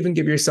probably even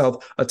give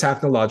yourself a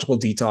technological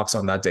detox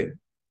on that day.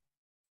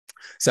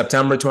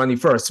 September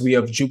 21st, we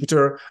have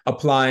Jupiter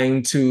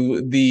applying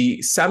to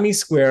the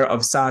semi-square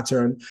of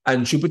Saturn,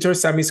 and Jupiter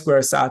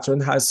semi-square Saturn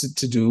has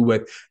to do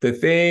with the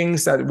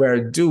things that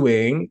we're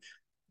doing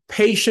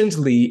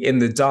patiently in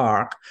the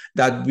dark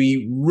that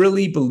we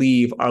really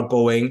believe are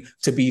going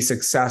to be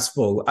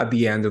successful at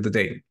the end of the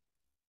day.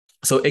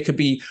 So it could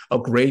be a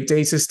great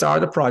day to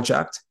start a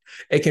project.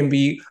 It can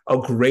be a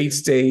great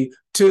day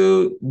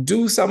to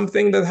do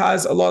something that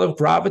has a lot of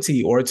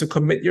gravity or to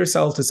commit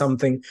yourself to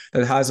something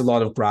that has a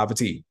lot of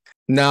gravity.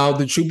 Now,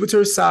 the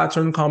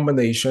Jupiter-Saturn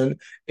combination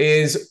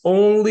is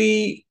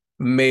only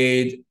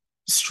made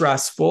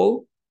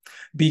stressful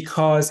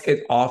because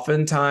it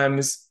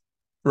oftentimes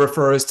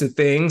refers to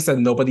things that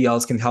nobody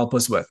else can help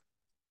us with.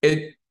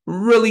 It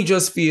really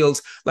just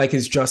feels like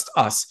it's just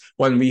us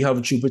when we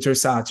have Jupiter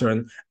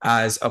Saturn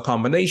as a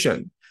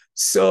combination.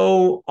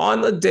 So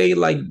on a day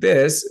like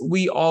this,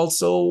 we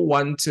also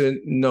want to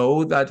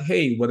know that,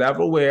 hey,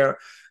 whatever we're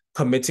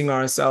committing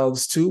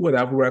ourselves to,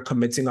 whatever we're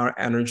committing our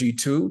energy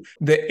to,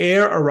 the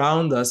air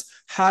around us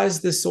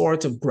has the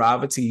sort of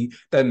gravity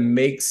that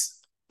makes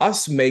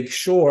us make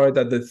sure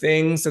that the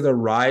things that are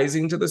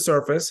rising to the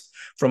surface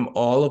from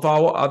all of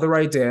our other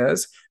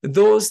ideas,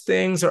 those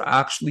things are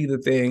actually the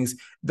things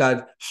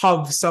that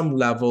have some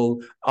level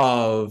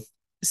of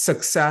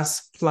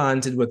success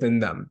planted within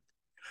them.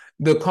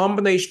 The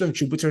combination of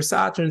Jupiter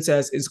Saturn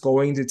says it's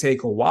going to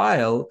take a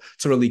while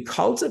to really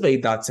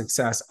cultivate that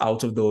success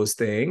out of those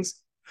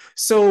things.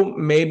 So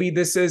maybe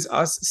this is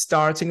us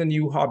starting a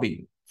new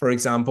hobby. For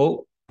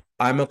example,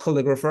 I'm a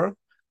calligrapher.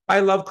 I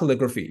love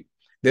calligraphy.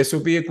 This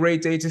would be a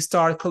great day to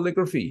start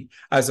calligraphy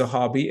as a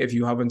hobby if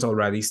you haven't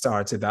already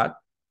started that.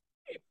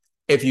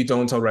 If you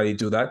don't already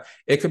do that,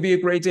 it could be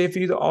a great day for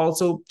you to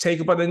also take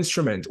up an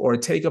instrument or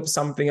take up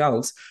something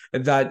else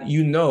that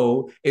you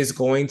know is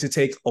going to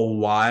take a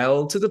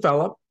while to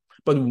develop.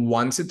 But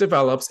once it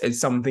develops, it's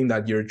something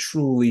that you're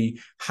truly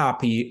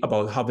happy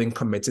about having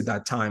committed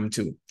that time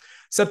to.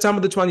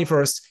 September the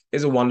 21st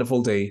is a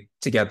wonderful day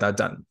to get that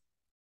done.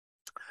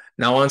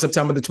 Now, on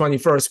September the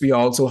 21st, we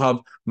also have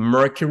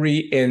Mercury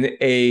in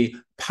a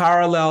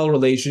parallel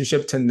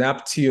relationship to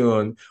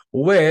Neptune,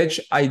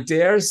 which I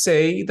dare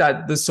say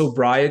that the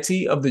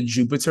sobriety of the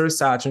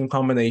Jupiter-Saturn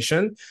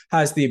combination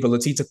has the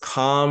ability to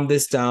calm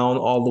this down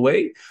all the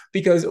way,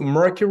 because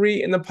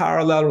Mercury in a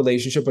parallel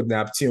relationship with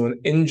Neptune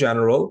in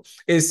general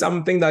is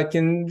something that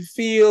can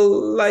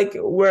feel like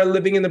we're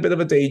living in a bit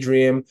of a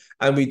daydream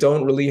and we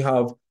don't really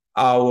have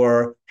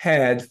our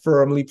head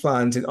firmly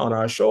planted on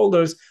our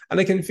shoulders, and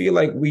it can feel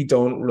like we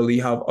don't really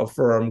have a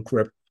firm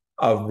grip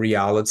of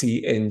reality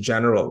in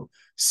general.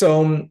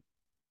 So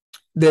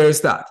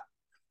there's that.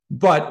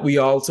 But we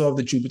also have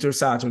the Jupiter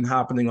Saturn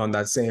happening on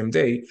that same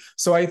day.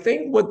 So I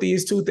think what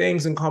these two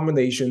things in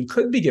combination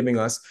could be giving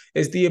us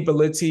is the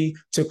ability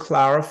to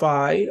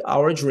clarify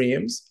our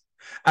dreams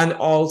and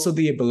also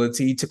the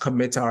ability to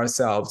commit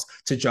ourselves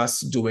to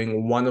just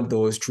doing one of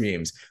those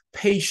dreams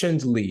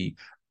patiently,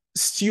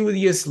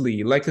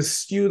 studiously, like a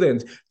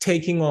student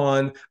taking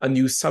on a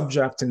new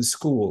subject in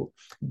school.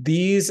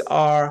 This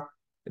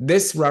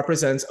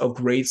represents a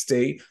great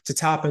day to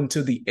tap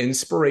into the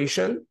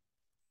inspiration,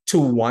 to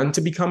want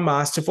to become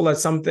masterful at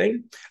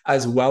something,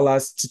 as well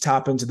as to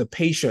tap into the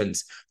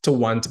patience to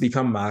want to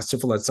become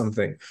masterful at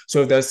something.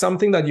 So if there's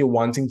something that you're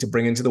wanting to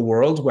bring into the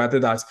world, whether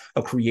that's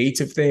a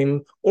creative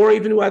thing or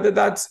even whether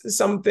that's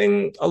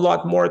something a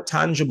lot more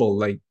tangible,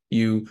 like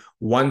you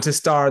want to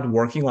start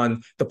working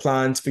on the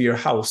plans for your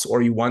house,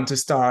 or you want to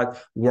start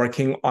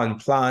working on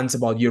plans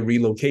about your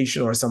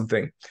relocation or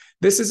something.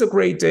 This is a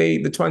great day,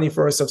 the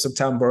 21st of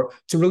September,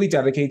 to really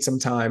dedicate some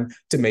time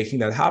to making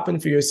that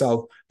happen for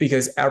yourself,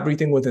 because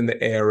everything within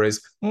the air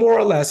is more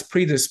or less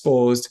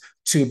predisposed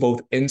to both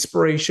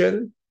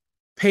inspiration,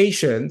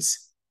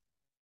 patience,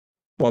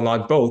 well,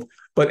 not both,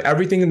 but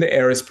everything in the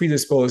air is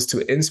predisposed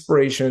to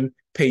inspiration,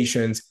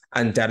 patience,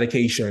 and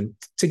dedication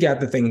to get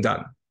the thing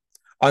done.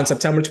 On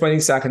September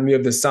 22nd, we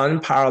have the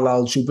Sun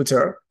parallel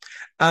Jupiter.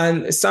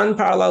 And Sun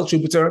parallel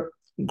Jupiter,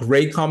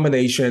 great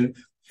combination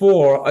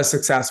for a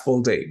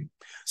successful day.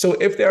 So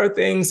if there are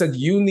things that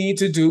you need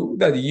to do,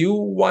 that you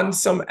want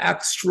some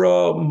extra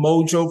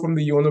mojo from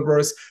the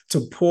universe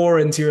to pour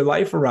into your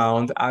life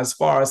around as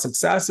far as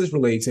success is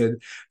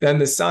related, then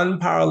the Sun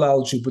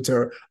parallel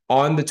Jupiter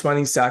on the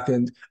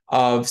 22nd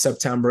of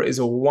September is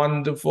a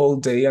wonderful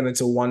day, and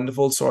it's a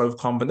wonderful sort of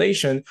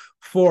combination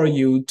for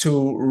you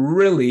to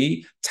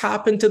really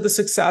tap into the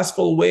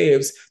successful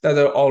waves that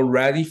are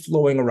already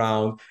flowing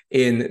around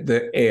in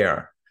the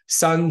air.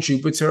 Sun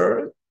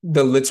Jupiter,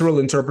 the literal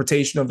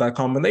interpretation of that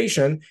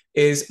combination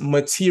is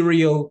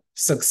material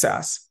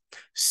success.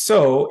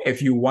 So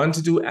if you want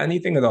to do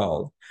anything at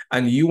all,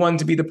 and you want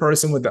to be the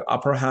person with the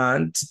upper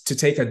hand to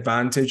take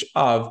advantage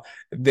of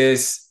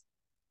this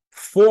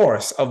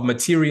force of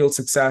material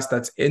success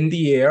that's in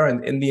the air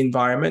and in the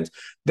environment,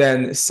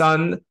 then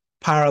Sun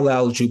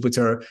parallel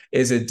Jupiter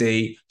is a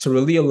day to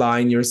really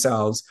align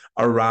yourselves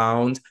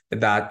around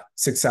that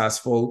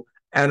successful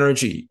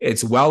energy.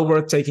 It's well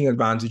worth taking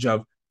advantage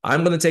of.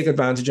 I'm going to take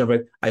advantage of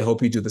it. I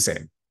hope you do the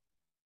same.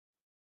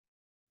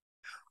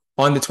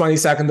 On the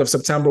 22nd of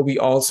September, we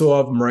also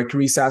have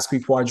Mercury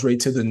sesquiquadrate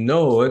to the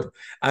node.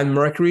 And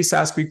Mercury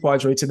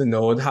sesquiquadrate to the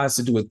node has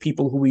to do with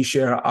people who we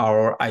share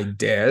our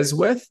ideas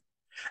with.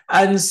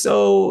 And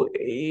so,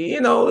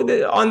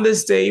 on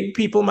this day,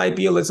 people might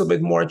be a little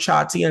bit more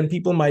chatty, and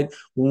people might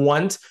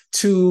want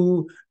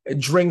to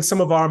drink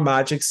some of our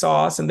magic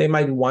sauce, and they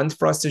might want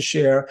for us to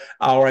share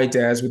our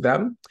ideas with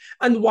them.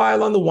 And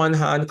while on the one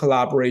hand,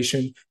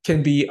 collaboration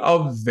can be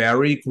a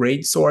very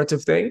great sort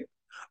of thing,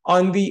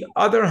 on the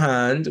other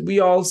hand, we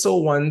also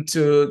want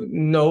to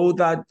know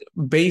that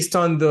based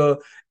on the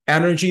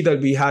energy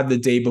that we had the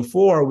day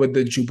before with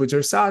the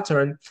Jupiter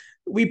Saturn,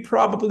 we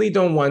probably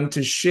don't want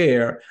to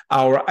share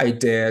our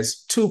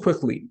ideas too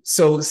quickly.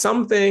 So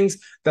some things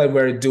that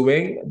we're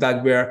doing,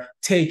 that we're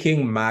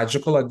taking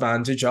magical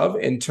advantage of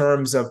in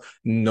terms of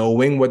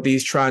knowing what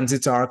these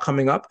transits are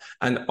coming up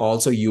and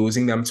also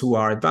using them to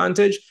our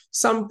advantage,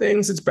 some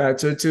things it's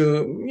better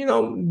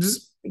to,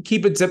 just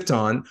keep it zipped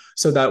on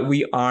so that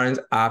we aren't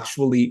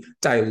actually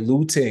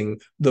diluting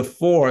the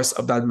force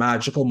of that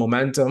magical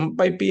momentum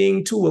by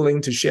being too willing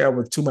to share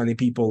with too many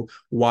people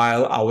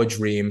while our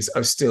dreams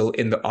are still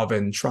in the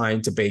oven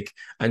trying to bake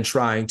and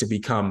trying to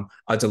become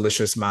a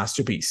delicious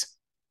masterpiece.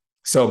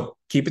 So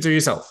keep it to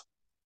yourself.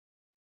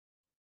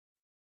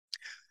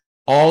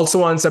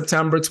 Also on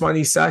September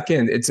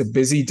 22nd, it's a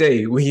busy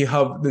day. We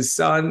have the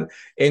Sun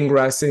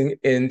ingressing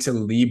into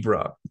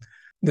Libra.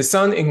 The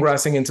Sun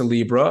ingressing into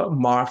Libra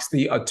marks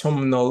the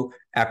autumnal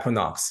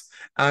equinox.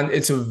 And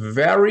it's a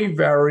very,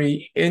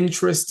 very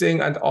interesting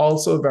and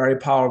also very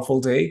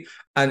powerful day.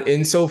 And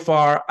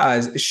insofar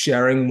as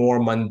sharing more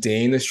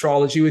mundane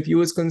astrology with you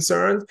is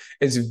concerned,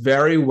 it's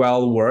very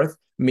well worth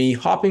me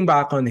hopping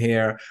back on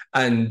here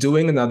and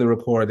doing another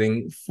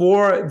recording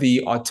for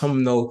the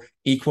autumnal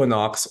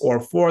equinox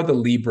or for the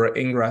Libra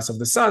ingress of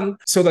the Sun,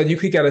 so that you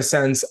could get a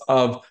sense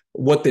of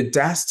what the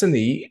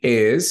destiny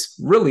is,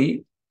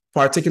 really,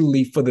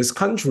 particularly for this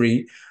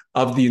country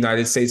of the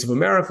United States of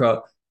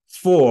America,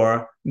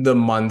 for the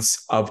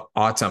months of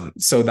autumn.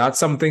 So that's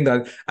something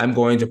that I'm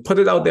going to put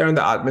it out there in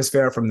the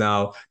atmosphere from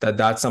now,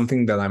 that's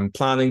something that I'm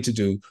planning to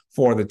do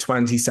for the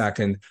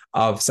 22nd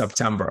of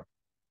September.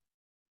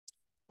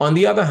 On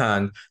the other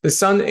hand, the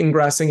Sun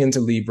ingressing into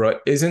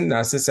Libra isn't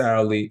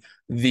necessarily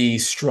the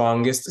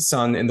strongest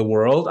Sun in the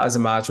world. As a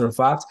matter of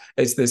fact,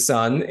 it's the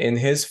Sun in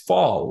his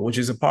fall, which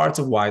is a part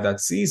of why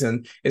that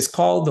season is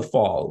called the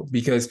fall,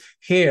 because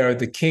here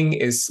the king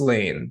is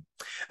slain.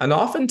 And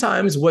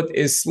oftentimes what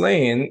is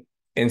slain,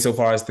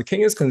 insofar as the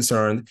king is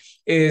concerned,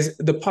 is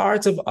the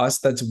part of us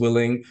that's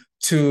willing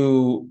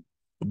to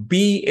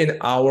be in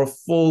our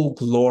full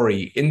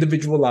glory,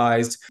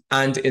 individualized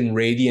and in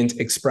radiant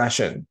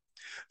expression.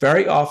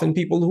 Very often,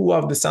 people who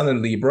have the Sun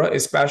in Libra,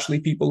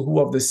 especially people who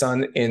have the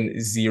Sun in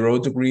 0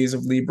 degrees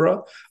of Libra,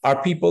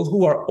 are people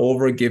who are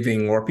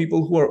overgiving, or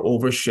people who are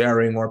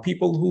oversharing, or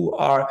people who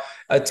are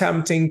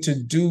attempting to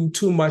do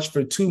too much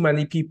for too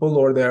many people,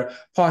 or they're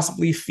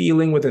possibly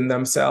feeling within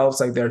themselves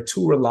like they're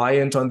too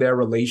reliant on their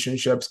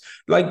relationships,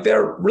 like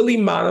they're really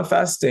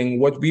manifesting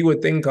what we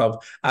would think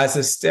of as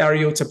a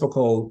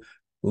stereotypical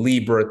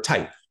Libra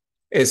type,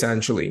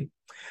 essentially.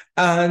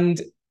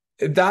 And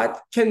that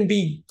can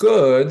be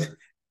good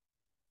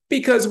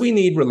because we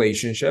need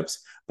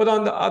relationships. But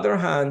on the other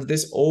hand,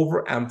 this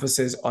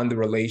overemphasis on the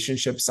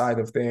relationship side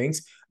of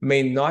things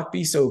may not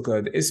be so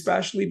good,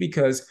 especially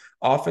because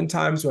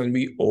oftentimes when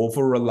we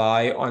over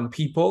rely on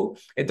people,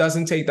 it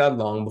doesn't take that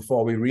long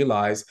before we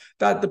realize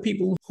that the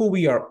people who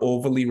we are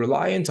overly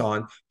reliant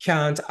on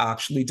can't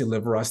actually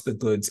deliver us the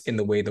goods in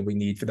the way that we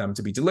need for them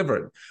to be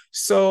delivered.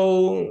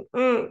 So,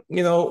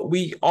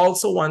 we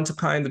also want to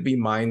kind of be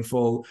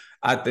mindful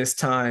at this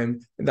time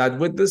that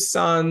with the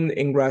sun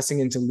ingressing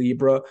into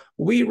Libra,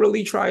 we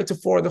really try to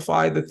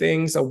fortify the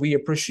things that we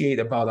appreciate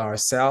about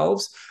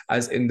ourselves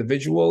as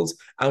individuals,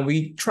 and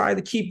we try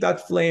to keep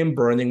that flame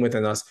burning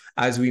within us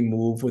as we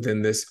move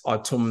within this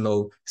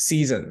autumnal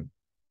season.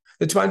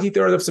 The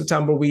 23rd of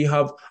September, we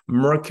have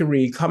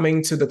Mercury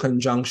coming to the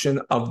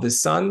conjunction of the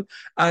sun,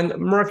 and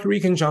Mercury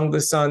conjunct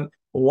the sun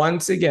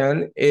once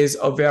again is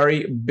a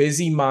very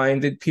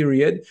busy-minded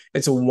period.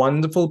 It's a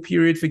wonderful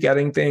period for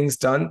getting things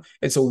done.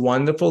 It's a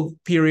wonderful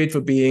period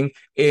for being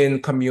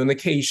in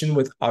communication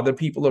with other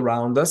people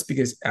around us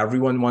because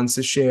everyone wants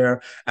to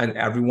share and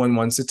everyone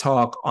wants to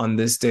talk on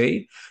this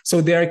day.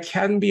 So there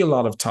can be a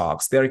lot of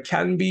talks. There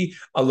can be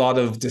a lot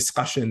of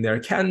discussion. There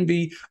can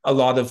be a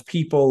lot of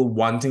people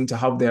wanting to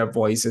have their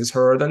voices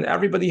heard, and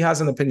everybody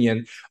has an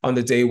opinion on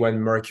the day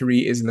when Mercury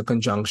is in the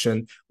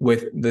conjunction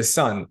with the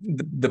sun.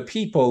 The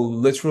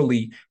people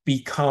literally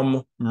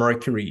become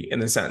Mercury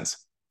in a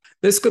sense.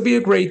 This could be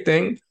a great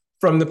thing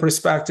from the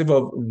perspective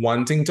of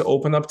wanting to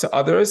open up to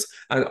others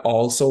and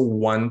also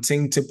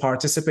wanting to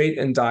participate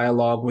in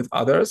dialogue with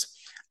others.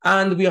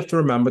 And we have to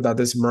remember that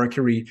this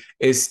Mercury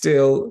is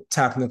still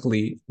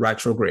technically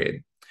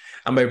retrograde.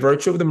 And by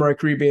virtue of the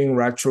Mercury being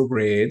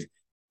retrograde,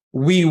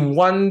 we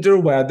wonder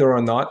whether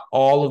or not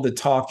all of the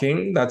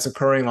talking that's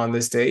occurring on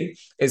this day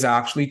is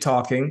actually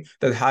talking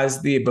that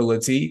has the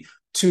ability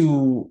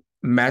to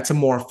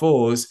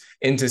metamorphose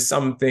into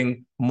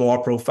something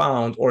more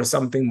profound or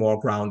something more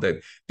grounded.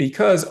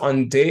 Because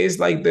on days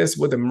like this,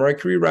 with the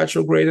Mercury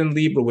retrograde in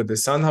Libra, with the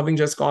sun having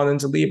just gone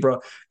into Libra,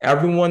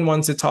 everyone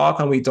wants to talk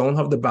and we don't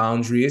have the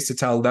boundaries to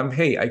tell them,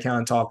 hey, I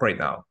can't talk right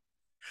now.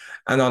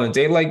 And on a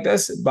day like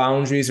this,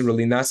 boundaries are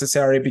really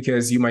necessary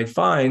because you might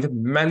find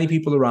many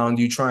people around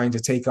you trying to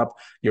take up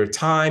your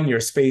time,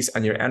 your space,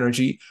 and your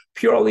energy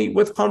purely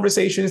with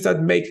conversations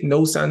that make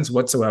no sense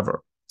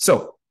whatsoever.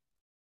 So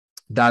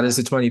that is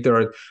the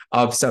 23rd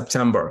of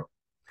September.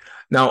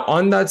 Now,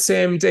 on that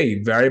same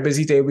day, very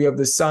busy day, we have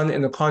the sun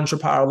in a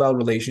contra-parallel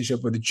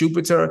relationship with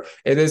Jupiter.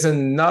 It is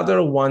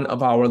another one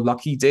of our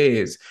lucky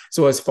days.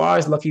 So as far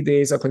as lucky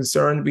days are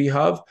concerned, we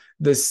have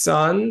the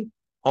sun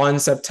on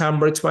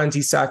September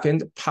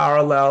 22nd,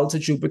 parallel to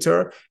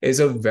Jupiter, is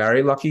a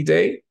very lucky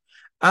day.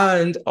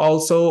 And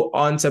also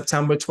on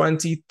September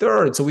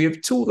 23rd. So we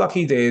have two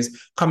lucky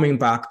days coming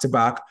back to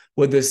back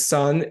with the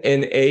sun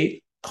in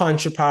a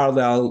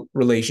contra-parallel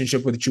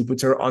relationship with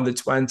Jupiter on the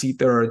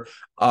 23rd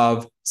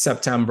of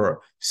September.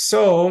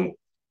 So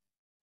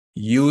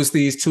use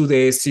these 2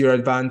 days to your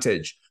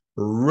advantage.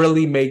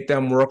 Really make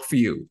them work for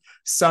you.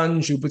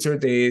 Sun-Jupiter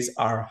days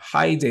are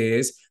high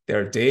days.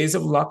 They're days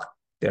of luck.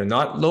 They're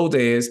not low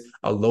days.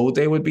 A low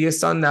day would be a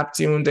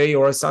Sun-Neptune day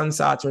or a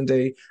Sun-Saturn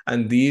day.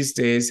 And these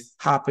days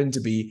happen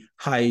to be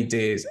high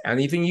days.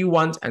 Anything you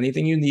want,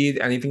 anything you need,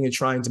 anything you're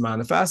trying to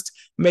manifest,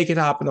 make it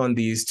happen on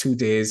these 2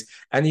 days.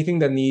 Anything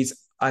that needs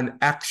an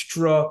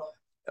extra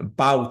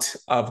bout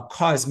of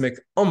cosmic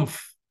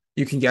oomph,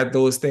 you can get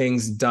those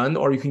things done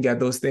or you can get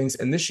those things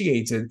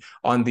initiated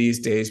on these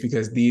days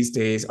because these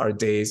days are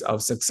days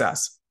of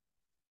success.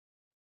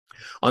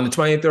 On the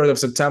 23rd of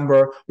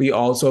September, we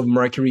also have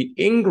Mercury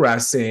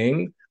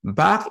ingressing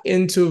back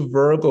into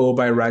Virgo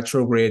by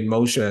retrograde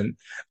motion.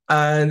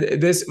 And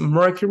this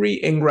Mercury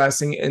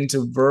ingressing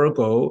into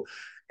Virgo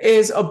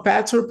is a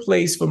better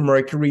place for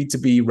Mercury to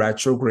be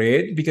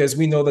retrograde because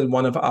we know that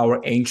one of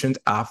our ancient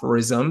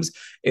aphorisms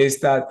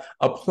is that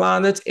a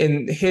planet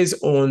in his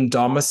own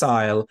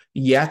domicile,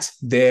 yet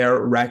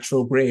there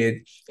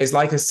retrograde, is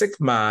like a sick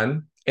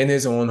man in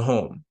his own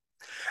home.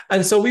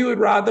 And so we would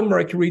rather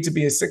Mercury to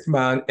be a sick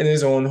man in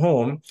his own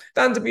home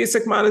than to be a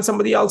sick man in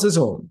somebody else's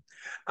home.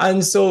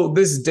 And so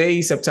this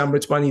day, September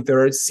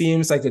 23rd,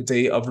 seems like a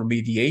day of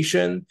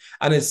remediation,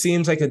 and it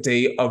seems like a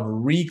day of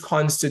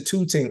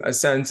reconstituting a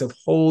sense of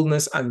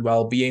wholeness and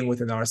well-being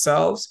within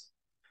ourselves,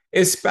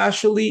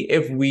 especially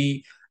if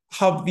we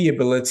have the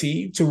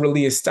ability to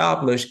really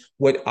establish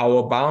what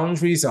our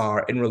boundaries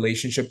are in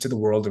relationship to the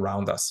world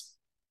around us.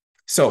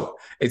 So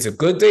it's a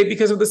good day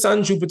because of the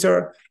sun,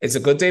 Jupiter. It's a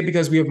good day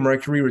because we have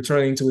Mercury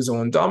returning to his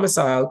own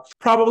domicile.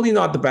 Probably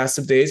not the best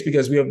of days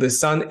because we have the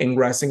sun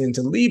ingressing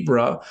into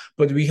Libra,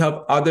 but we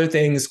have other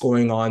things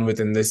going on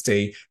within this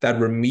day that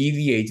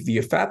remediate the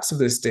effects of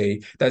this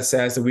day that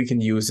says that we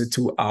can use it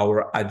to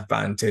our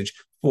advantage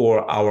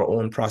for our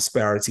own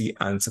prosperity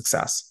and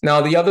success.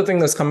 Now, the other thing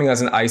that's coming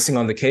as an icing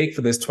on the cake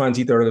for this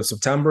 23rd of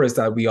September is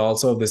that we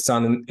also have the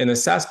sun in a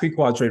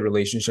sesquiquadrate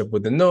relationship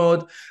with the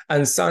node,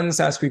 and sun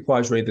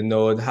sesquiquadrate the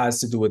node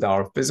has to do with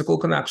our physical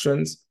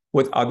connections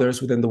with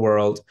others within the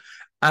world.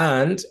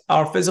 And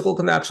our physical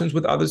connections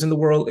with others in the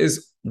world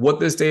is what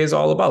this day is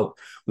all about.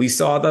 We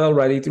saw that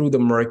already through the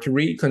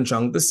Mercury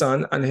conjunct the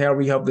sun, and here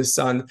we have the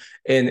sun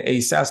in a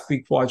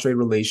sesquiquadrate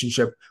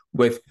relationship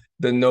with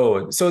the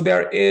node. So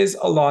there is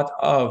a lot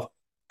of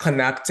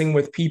connecting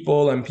with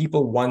people and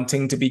people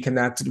wanting to be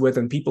connected with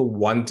and people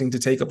wanting to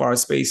take up our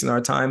space and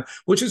our time,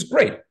 which is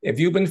great. If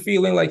you've been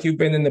feeling like you've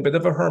been in a bit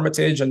of a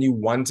hermitage and you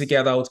want to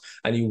get out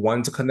and you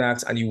want to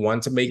connect and you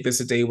want to make this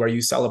a day where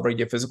you celebrate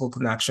your physical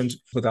connections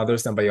with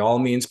others, then by all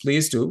means,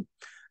 please do.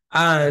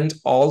 And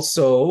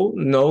also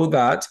know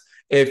that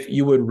if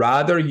you would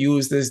rather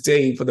use this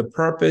day for the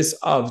purpose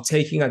of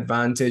taking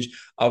advantage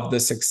of the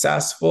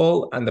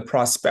successful and the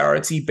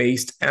prosperity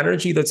based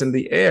energy that's in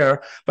the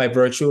air by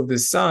virtue of the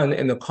sun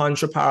in a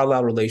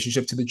contra-parallel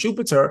relationship to the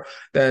Jupiter,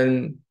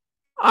 then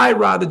I'd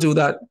rather do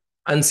that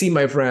and see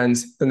my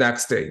friends the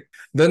next day.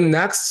 The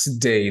next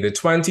day, the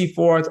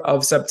 24th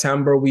of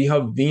September, we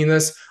have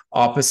Venus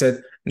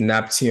opposite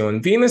Neptune.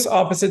 Venus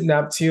opposite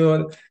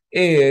Neptune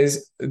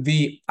is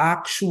the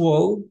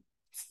actual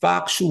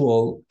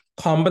factual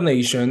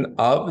combination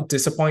of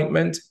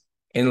disappointment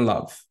in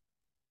love.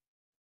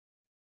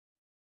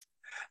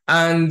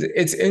 And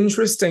it's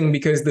interesting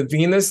because the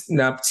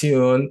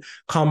Venus-Neptune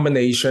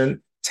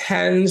combination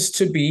tends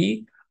to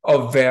be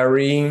a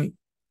very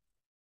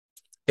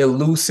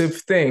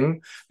elusive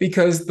thing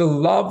because the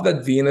love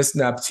that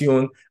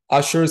Venus-Neptune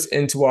ushers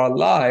into our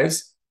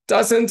lives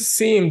doesn't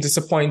seem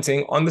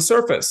disappointing on the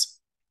surface.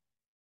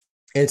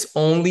 It's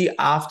only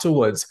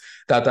afterwards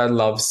that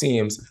love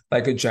seems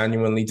like a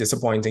genuinely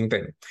disappointing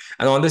thing.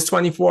 And on this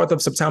 24th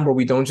of September,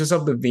 we don't just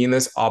have the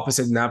Venus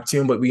opposite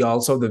Neptune, but we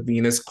also have the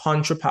Venus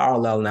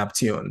contra-parallel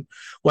Neptune.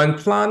 When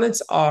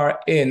planets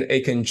are in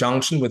a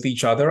conjunction with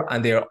each other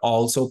and they're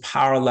also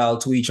parallel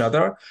to each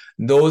other,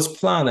 those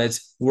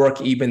planets work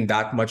even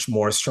that much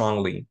more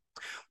strongly.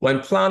 When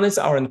planets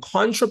are in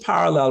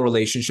contra-parallel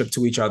relationship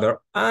to each other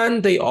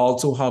and they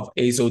also have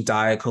a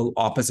zodiacal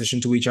opposition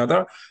to each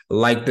other,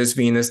 like this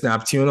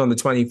Venus-Neptune on the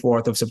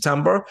 24th of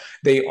September,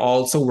 they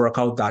also work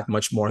out that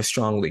much more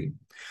strongly.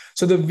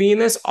 So the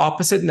Venus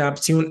opposite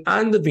Neptune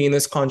and the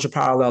Venus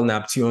contra-parallel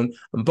Neptune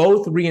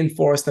both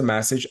reinforce the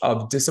message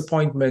of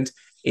disappointment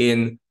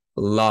in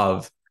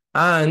love.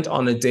 And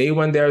on a day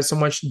when there's so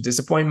much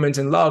disappointment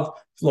in love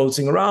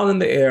floating around in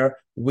the air,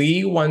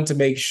 we want to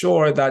make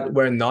sure that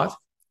we're not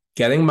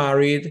getting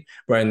married,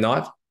 we're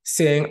not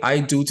saying I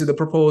do to the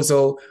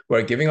proposal,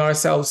 we're giving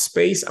ourselves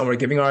space and we're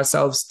giving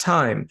ourselves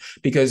time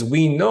because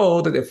we know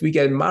that if we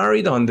get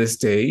married on this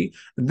day,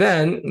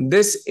 then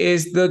this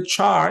is the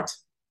chart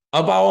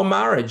of our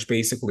marriage,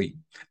 basically.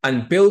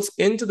 And built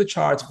into the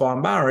chart of our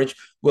marriage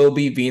will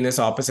be Venus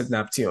opposite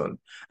Neptune.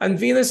 And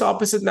Venus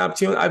opposite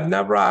Neptune, I've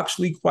never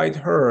actually quite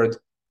heard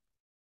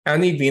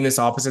any Venus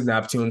opposite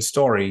Neptune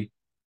story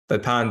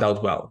that panned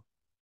out well.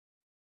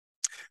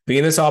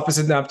 Venus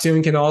opposite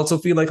Neptune can also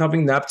feel like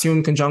having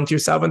Neptune conjunct your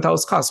seventh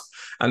house cusp.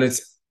 And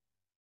it's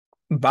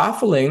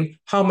baffling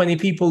how many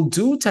people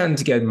do tend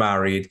to get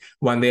married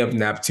when they have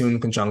Neptune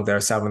conjunct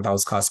their seventh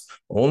house cusp,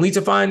 only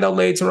to find out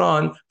later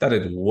on that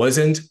it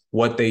wasn't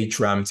what they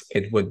dreamt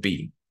it would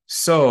be.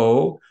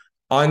 So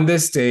on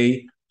this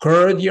day,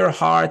 gird your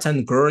heart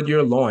and gird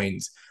your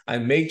loins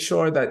and make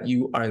sure that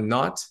you are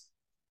not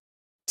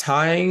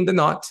tying the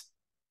knot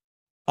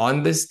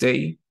on this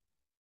day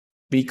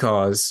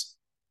because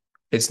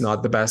it's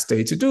not the best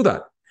day to do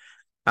that.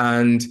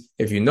 And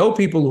if you know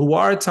people who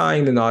are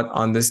tying the knot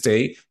on this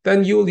day,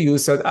 then you'll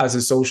use that as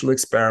a social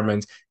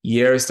experiment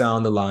years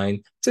down the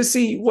line to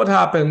see what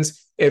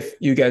happens if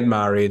you get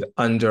married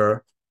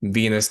under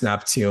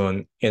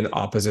Venus-Neptune in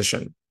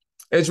opposition.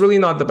 It's really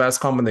not the best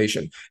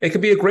combination. It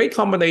could be a great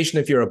combination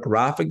if you're a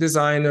graphic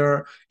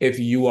designer, if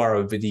you are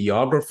a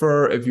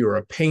videographer, if you're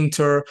a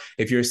painter,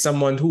 if you're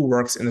someone who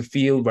works in a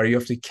field where you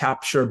have to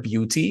capture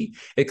beauty.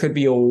 It could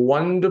be a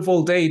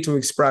wonderful day to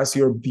express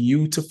your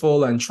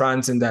beautiful and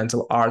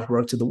transcendental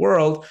artwork to the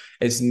world.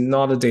 It's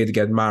not a day to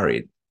get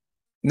married.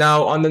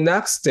 Now, on the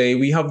next day,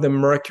 we have the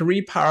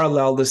Mercury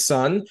parallel the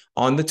Sun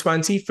on the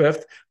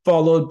 25th,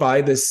 followed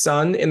by the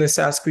Sun in a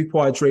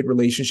sesquiquadrate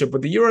relationship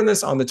with the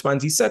Uranus on the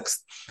 26th.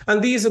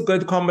 And these are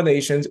good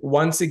combinations,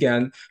 once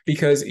again,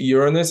 because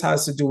Uranus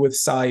has to do with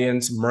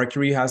science,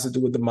 Mercury has to do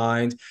with the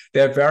mind.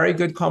 They're very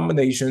good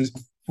combinations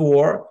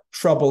for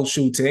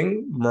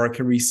troubleshooting,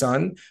 Mercury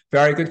Sun,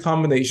 very good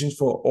combinations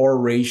for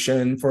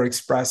oration, for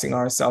expressing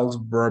ourselves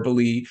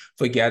verbally,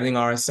 for getting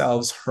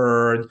ourselves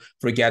heard,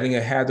 for getting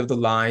ahead of the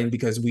line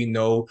because we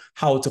know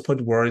how to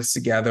put words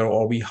together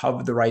or we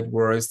have the right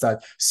words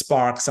that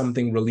spark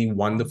something really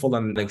wonderful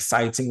and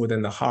exciting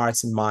within the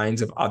hearts and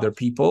minds of other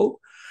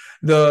people.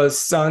 The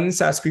Sun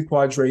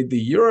sesquiquadrate the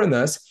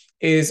Uranus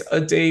is a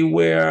day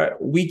where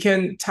we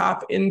can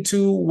tap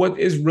into what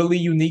is really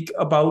unique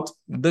about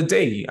the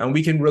day and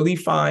we can really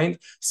find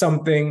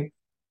something,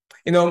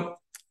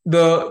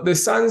 the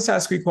Sun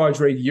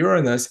sesquiquadrate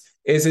Uranus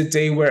is a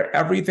day where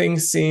everything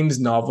seems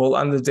novel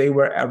and the day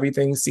where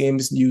everything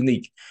seems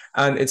unique.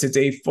 And it's a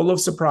day full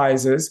of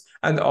surprises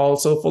and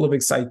also full of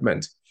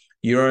excitement.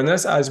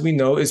 Uranus, as we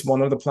know, is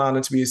one of the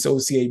planets we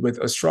associate with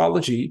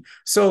astrology.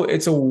 So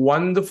it's a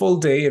wonderful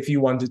day if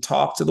you want to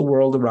talk to the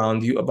world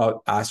around you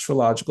about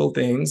astrological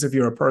things. If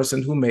you're a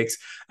person who makes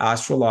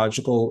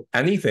astrological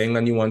anything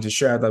and you want to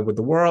share that with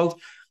the world,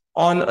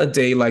 on a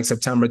day like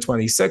September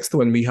 26th,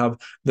 when we have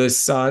the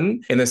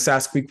sun in a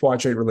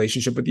sesquiquadrate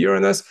relationship with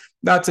Uranus,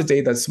 that's a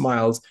day that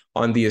smiles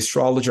on the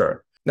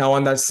astrologer. Now,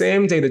 on that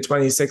same day, the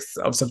 26th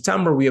of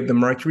September, we have the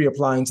Mercury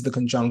applying to the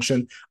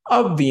conjunction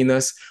of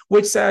Venus,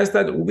 which says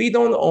that we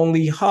don't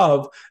only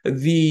have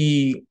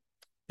the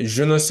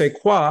je ne sais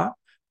quoi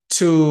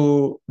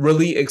to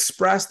really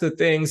express the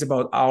things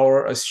about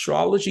our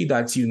astrology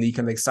that's unique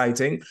and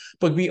exciting,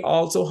 but we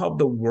also have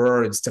the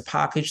words to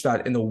package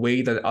that in a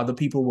way that other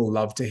people will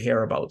love to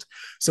hear about.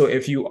 So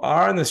if you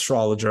are an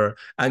astrologer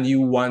and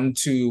you want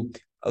to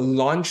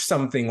launch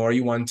something or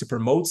you want to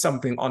promote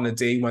something on a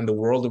day when the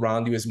world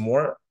around you is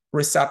more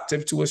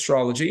receptive to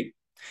astrology,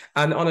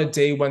 and on a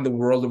day when the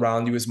world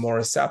around you is more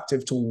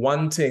receptive to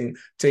wanting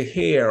to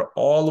hear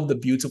all of the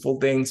beautiful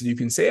things that you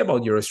can say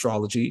about your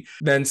astrology,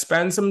 then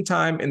spend some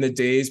time in the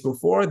days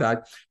before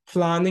that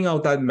planning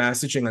out that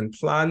messaging and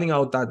planning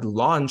out that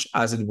launch,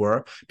 as it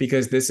were,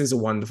 because this is a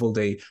wonderful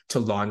day to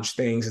launch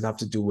things that have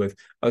to do with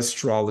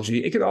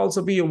astrology. It could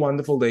also be a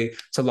wonderful day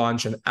to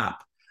launch an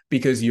app,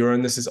 because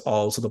Uranus is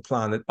also the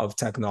planet of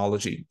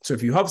technology. So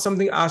if you have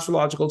something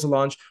astrological to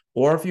launch,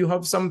 or if you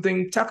have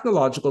something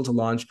technological to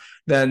launch,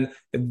 then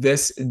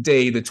this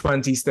day, the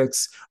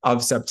 26th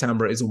of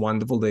September, is a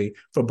wonderful day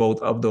for both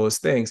of those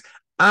things.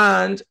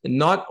 And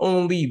not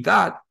only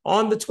that,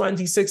 on the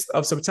 26th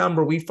of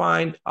September, we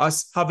find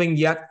us having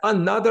yet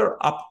another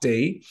up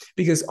day,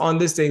 because on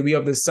this day, we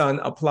have the sun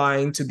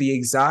applying to the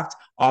exact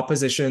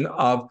opposition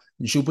of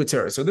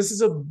Jupiter. So this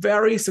is a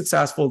very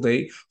successful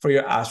day for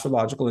your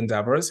astrological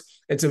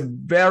endeavors. It's a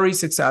very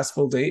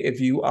successful day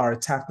if you are a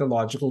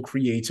technological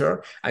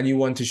creator and you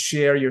want to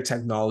share your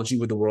technology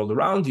with the world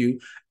around you.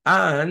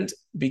 And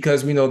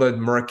because we know that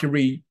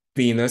Mercury,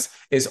 Venus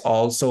is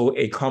also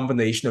a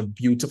combination of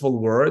beautiful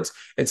words,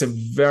 it's a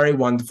very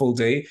wonderful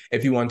day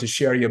if you want to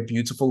share your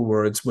beautiful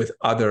words with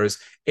others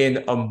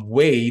in a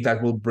way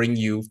that will bring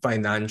you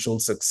financial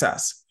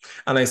success.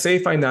 And I say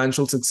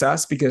financial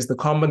success because the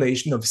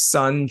combination of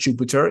Sun,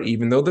 Jupiter,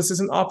 even though this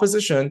is an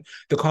opposition,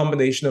 the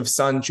combination of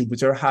Sun,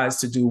 Jupiter has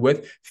to do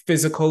with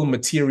physical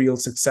material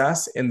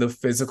success in the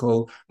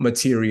physical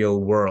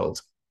material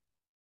world.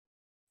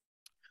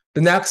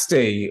 The next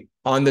day,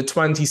 on the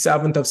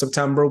 27th of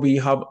September, we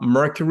have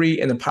Mercury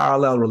in a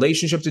parallel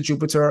relationship to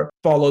Jupiter,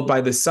 followed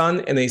by the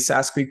Sun in a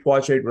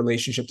sesquiquadrate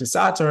relationship to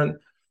Saturn,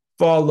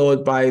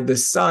 followed by the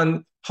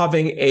Sun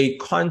having a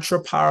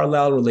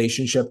contraparallel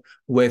relationship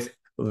with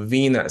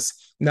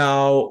Venus.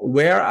 Now,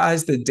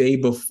 whereas the day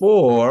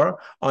before,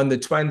 on the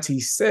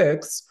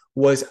 26th,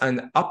 was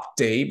an up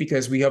day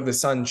because we have the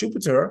Sun,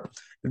 Jupiter,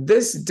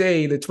 this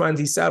day, the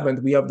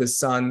 27th, we have the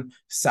Sun,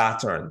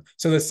 Saturn.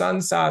 So the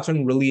Sun,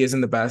 Saturn really isn't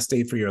the best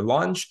day for your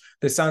launch.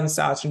 The Sun,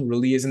 Saturn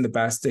really isn't the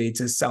best day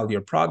to sell your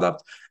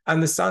product.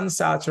 And the Sun,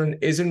 Saturn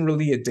isn't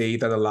really a day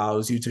that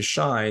allows you to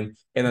shine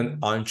in an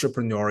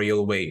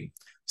entrepreneurial way.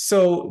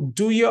 So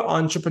do your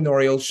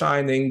entrepreneurial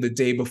shining the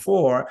day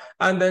before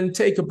and then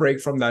take a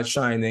break from that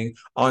shining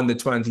on the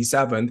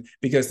 27th,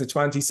 because the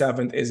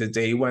 27th is a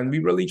day when we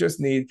really just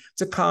need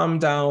to calm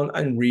down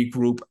and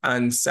regroup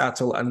and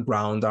settle and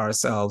ground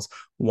ourselves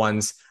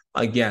once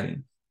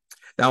again.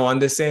 Now, on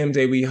the same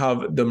day, we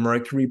have the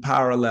Mercury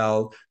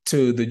parallel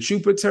to the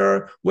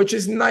Jupiter, which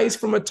is nice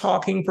from a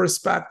talking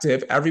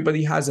perspective.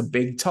 Everybody has a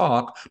big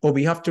talk, but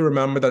we have to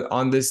remember that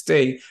on this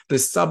day, the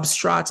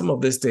substratum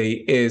of this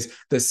day is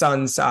the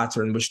Sun,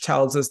 Saturn, which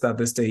tells us that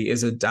this day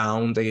is a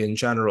down day in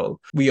general.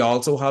 We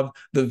also have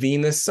the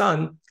Venus,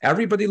 Sun.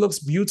 Everybody looks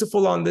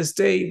beautiful on this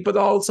day, but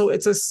also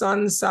it's a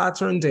Sun,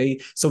 Saturn day,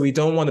 so we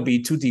don't want to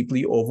be too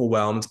deeply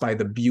overwhelmed by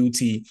the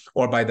beauty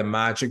or by the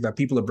magic that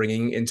people are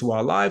bringing into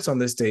our lives on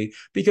this day,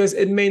 because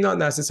it may not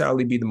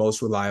necessarily be the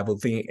most reliable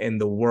thing in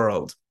the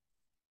world.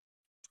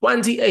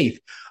 28th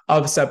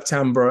of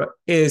September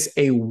is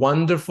a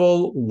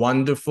wonderful,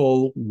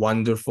 wonderful,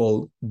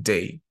 wonderful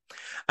day.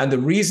 And the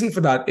reason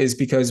for that is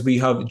because we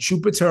have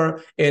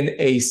Jupiter in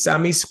a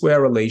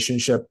semi-square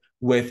relationship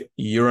with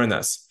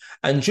Uranus.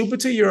 And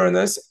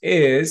Jupiter-Uranus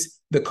is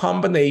the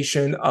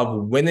combination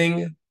of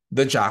winning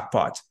the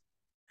jackpot.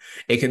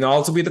 It can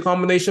also be the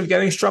combination of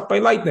getting struck by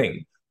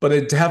lightning, but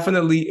it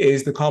definitely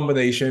is the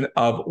combination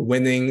of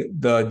winning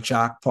the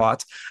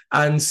jackpot.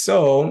 And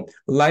so,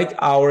 like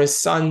our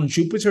Sun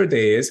Jupiter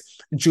days,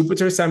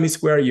 Jupiter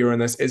semi-square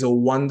Uranus is a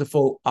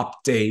wonderful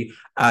up day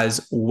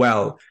as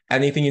well.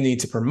 Anything you need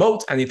to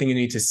promote, anything you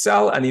need to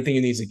sell, anything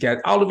you need to get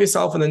out of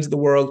yourself and into the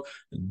world,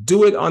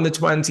 do it on the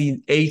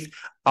 28th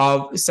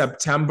of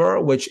September,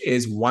 which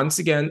is once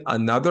again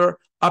another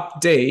up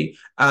day.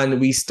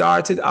 And we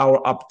started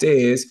our up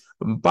days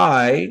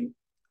by,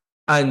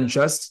 and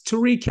just to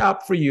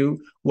recap for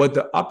you what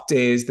the up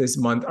days this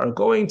month are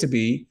going to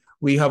be,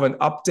 we have an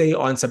up day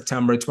on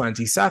September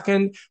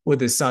 22nd with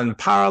the Sun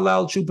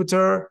parallel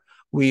Jupiter.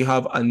 We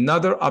have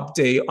another up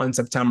day on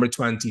September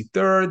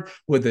 23rd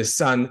with the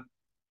Sun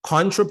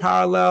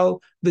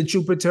Contraparallel the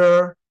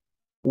Jupiter,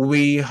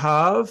 we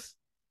have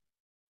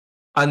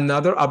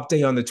another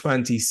update on the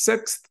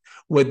 26th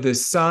with the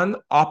Sun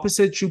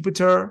opposite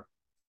Jupiter.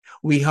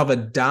 We have a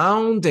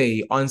down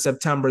day on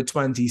September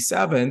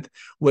 27th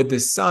with the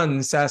Sun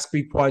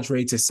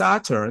sesquiquadrate to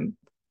Saturn.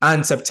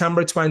 And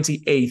September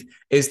 28th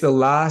is the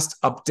last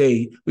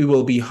update we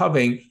will be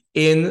having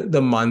in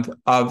the month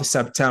of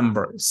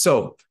September.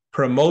 So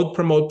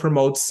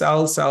promote,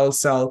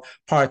 sell,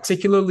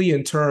 particularly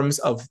in terms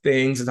of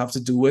things that have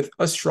to do with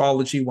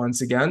astrology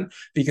once again,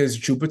 because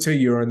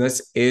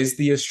Jupiter-Uranus is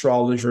the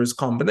astrologer's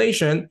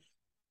combination.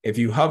 If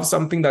you have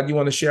something that you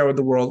want to share with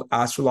the world,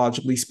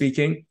 astrologically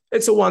speaking,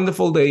 it's a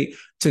wonderful day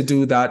to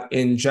do that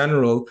in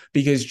general,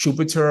 because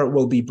Jupiter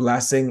will be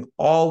blessing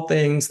all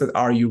things that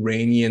are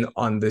Uranian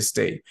on this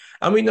day.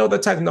 And we know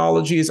that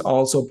technology is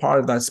also part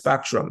of that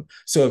spectrum.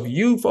 So if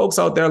you folks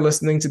out there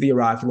listening to the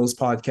Oraculous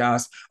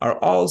podcast are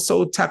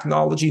also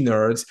technology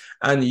nerds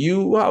and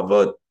you have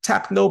a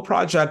techno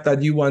project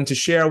that you want to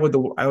share with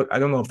the, I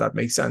don't know if that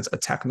makes sense, a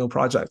techno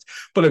project,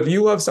 but if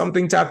you have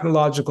something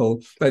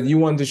technological that you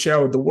want to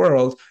share with the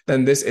world,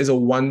 then this is a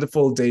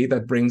wonderful day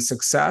that brings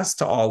success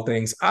to all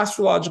things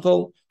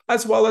astrological,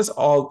 as well as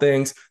all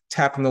things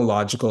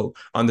technological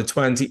on the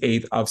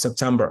 28th of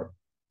September.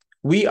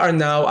 We are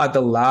now at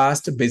the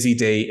last busy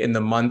day in the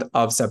month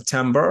of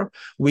September.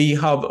 We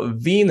have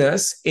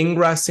Venus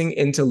ingressing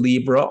into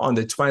Libra on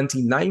the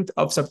 29th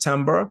of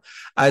September,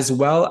 as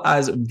well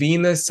as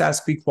Venus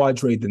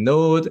sesquiquadrate the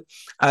node,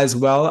 as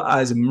well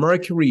as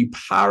Mercury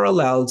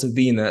parallel to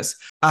Venus,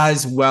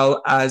 as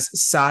well as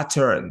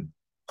Saturn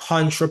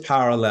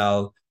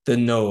contraparallel the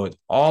node.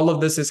 All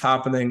of this is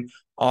happening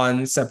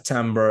on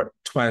September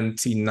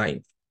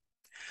 29th.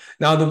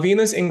 Now, the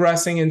Venus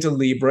ingressing into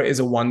Libra is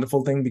a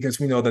wonderful thing because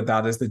we know that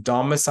that is the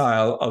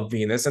domicile of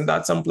Venus, and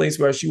that's some place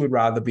where she would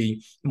rather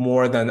be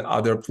more than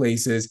other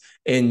places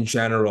in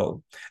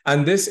general.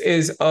 And this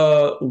is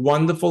a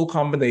wonderful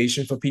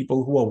combination for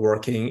people who are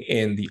working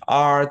in the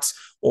arts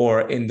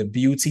or in the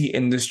beauty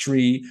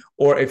industry,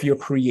 or if you're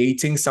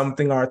creating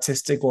something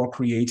artistic or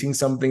creating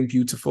something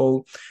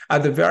beautiful.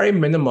 At the very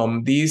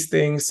minimum, these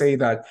things say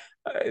that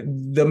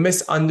the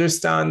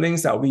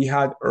misunderstandings that we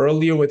had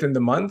earlier within the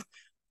month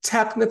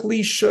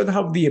technically should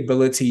have the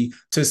ability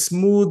to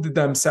smooth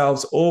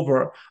themselves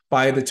over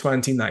by the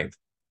 29th.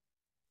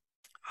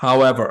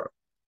 However,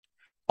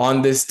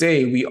 on this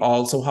day, we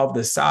also have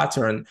the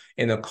Saturn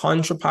in a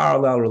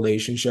contraparallel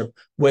relationship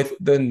with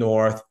the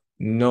North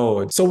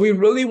Node. So we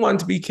really want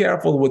to be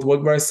careful with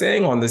what we're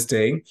saying on this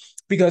day,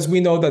 because we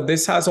know that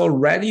this has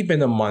already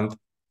been a month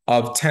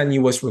of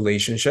tenuous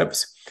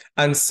relationships,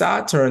 and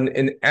Saturn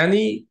in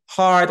any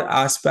hard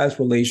aspect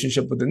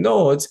relationship with the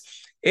nodes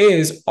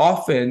is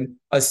often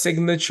a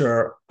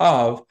signature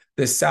of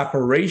the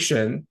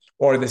separation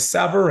or the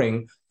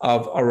severing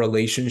of a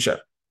relationship.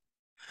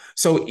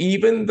 So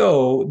even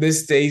though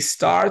this day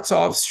starts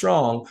off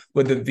strong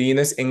with the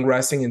Venus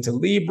ingressing into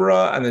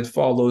Libra, and it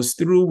follows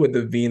through with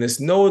the Venus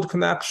node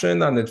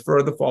connection, and it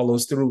further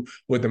follows through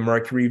with the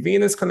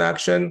Mercury-Venus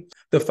connection,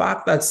 the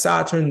fact that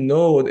Saturn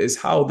node is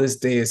how this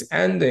day is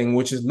ending,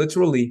 which is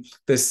literally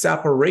the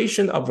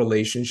separation of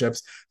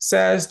relationships,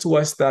 says to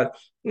us that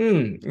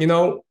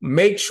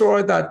make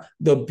sure that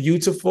the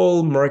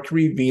beautiful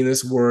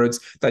Mercury-Venus words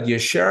that you're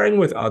sharing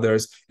with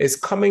others is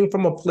coming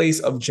from a place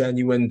of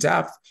genuine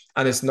depth,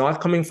 and it's not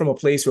coming from a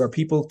place where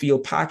people feel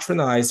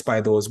patronized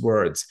by those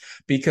words.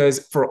 Because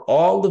for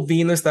all the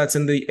Venus that's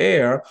in the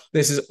air,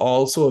 this is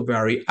also a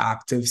very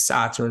active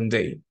Saturn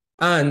day.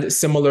 And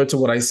similar to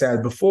what I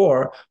said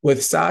before,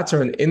 with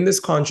Saturn in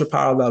this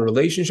contraparallel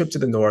relationship to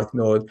the North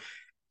Node,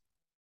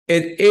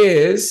 it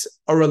is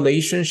a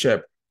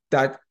relationship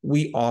that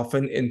we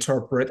often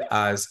interpret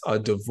as a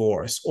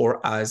divorce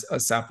or as a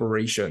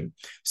separation.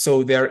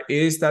 So there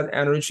is that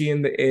energy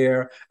in the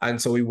air.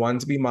 And so we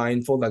want to be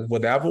mindful that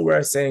whatever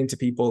we're saying to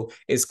people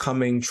is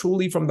coming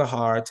truly from the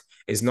heart,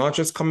 is not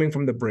just coming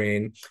from the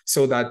brain,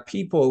 so that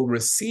people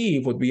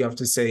receive what we have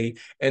to say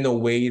in a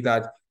way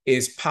that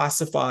is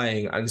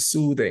pacifying and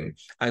soothing,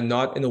 and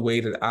not in a way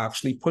that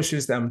actually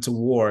pushes them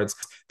towards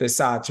the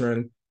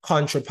Saturn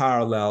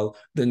contraparallel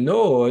the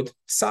node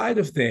side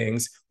of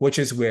things, which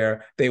is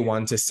where they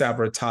want to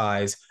sever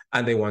ties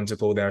and they want to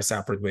go their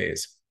separate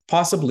ways,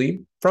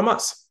 possibly from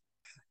us.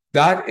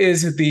 That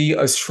is the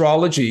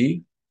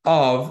astrology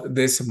of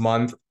this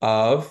month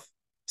of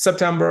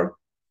September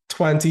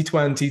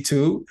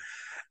 2022.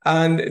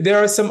 And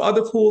there are some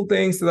other cool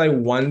things that I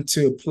want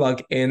to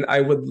plug in. I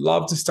would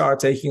love to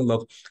start taking a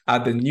look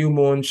at the new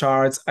moon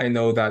charts. I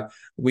know that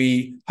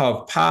we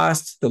have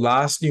passed the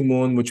last new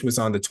moon, which was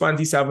on the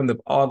 27th of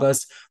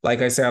August.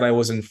 Like I said, I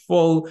was in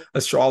full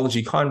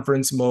astrology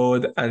conference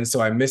mode, and so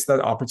I missed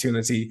that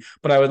opportunity.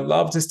 But I would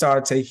love to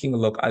start taking a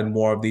look at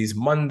more of these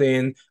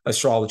mundane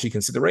astrology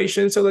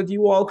considerations so that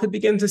you all could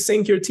begin to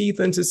sink your teeth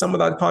into some of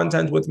that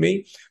content with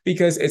me,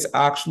 because it's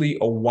actually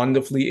a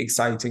wonderfully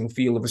exciting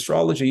field of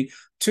astrology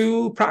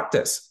to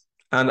practice.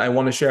 And I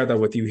want to share that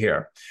with you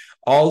here.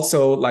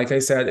 Also, like I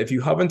said, if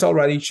you haven't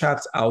already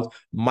checked out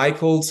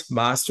Michael's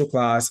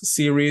masterclass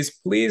series,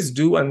 please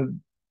do.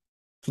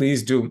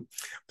 Please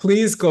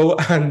go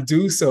and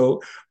do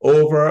so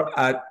over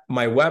at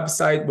my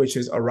website, which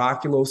is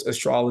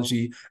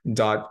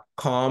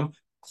oraculosastrology.com.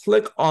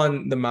 Click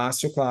on the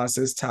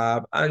masterclasses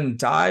tab and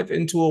dive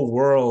into a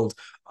world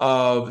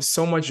of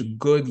so much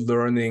good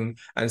learning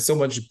and so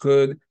much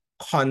good,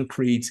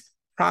 concrete,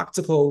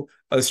 practical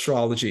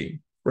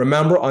astrology.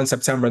 Remember, on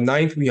September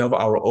 9th, we have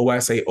our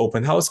OSA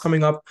open house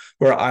coming up,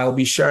 where I'll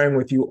be sharing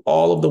with you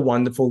all of the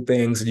wonderful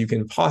things that you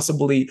can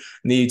possibly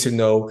need to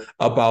know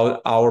about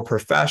our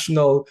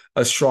professional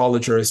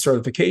astrologer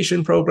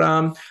certification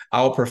program.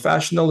 Our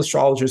professional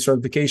astrologer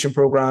certification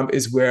program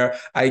is where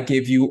I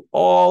give you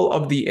all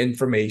of the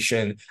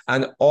information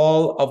and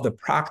all of the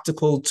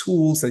practical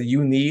tools that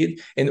you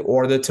need in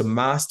order to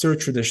master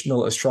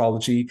traditional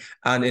astrology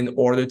and in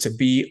order to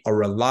be a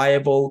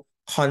reliable,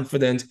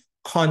 confident,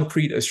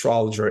 concrete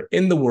astrologer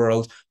in the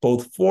world,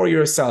 both for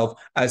yourself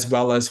as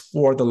well as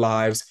for the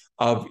lives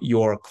of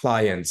your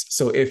clients.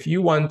 So if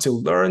you want to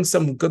learn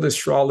some good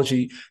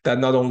astrology that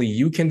not only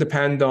you can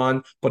depend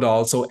on, but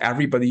also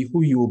everybody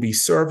who you will be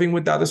serving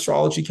with that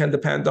astrology can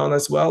depend on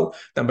as well,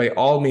 then by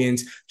all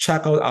means,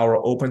 check out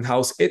our open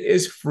house. It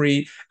is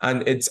free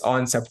and it's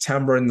on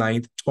September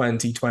 9th,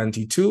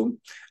 2022.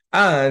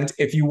 And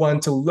if you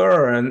want to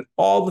learn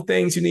all the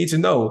things you need to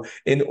know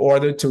in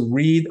order to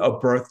read a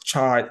birth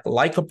chart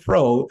like a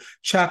pro,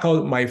 check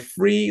out my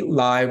free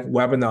live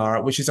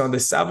webinar, which is on the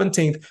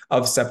 17th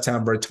of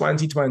September,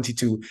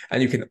 2022.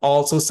 And you can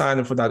also sign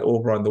up for that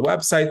over on the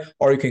website,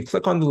 or you can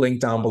click on the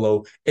link down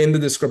below in the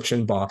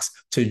description box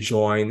to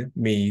join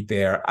me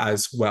there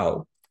as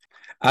well.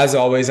 As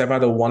always, I've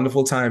had a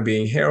wonderful time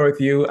being here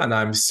with you, and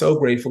I'm so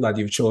grateful that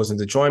you've chosen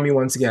to join me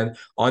once again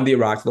on the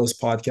Oraculos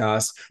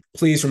podcast.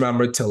 Please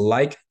remember to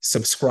like,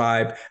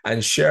 subscribe,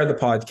 and share the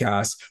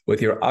podcast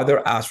with your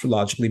other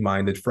astrologically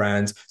minded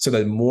friends so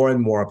that more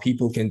and more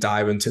people can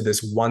dive into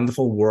this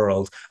wonderful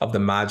world of the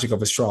magic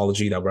of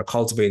astrology that we're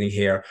cultivating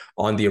here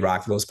on the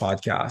Oraculos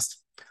podcast.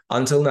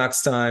 Until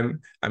next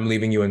time, I'm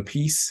leaving you in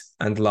peace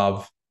and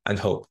love and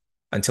hope.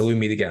 Until we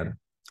meet again,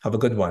 have a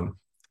good one.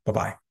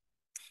 Bye-bye.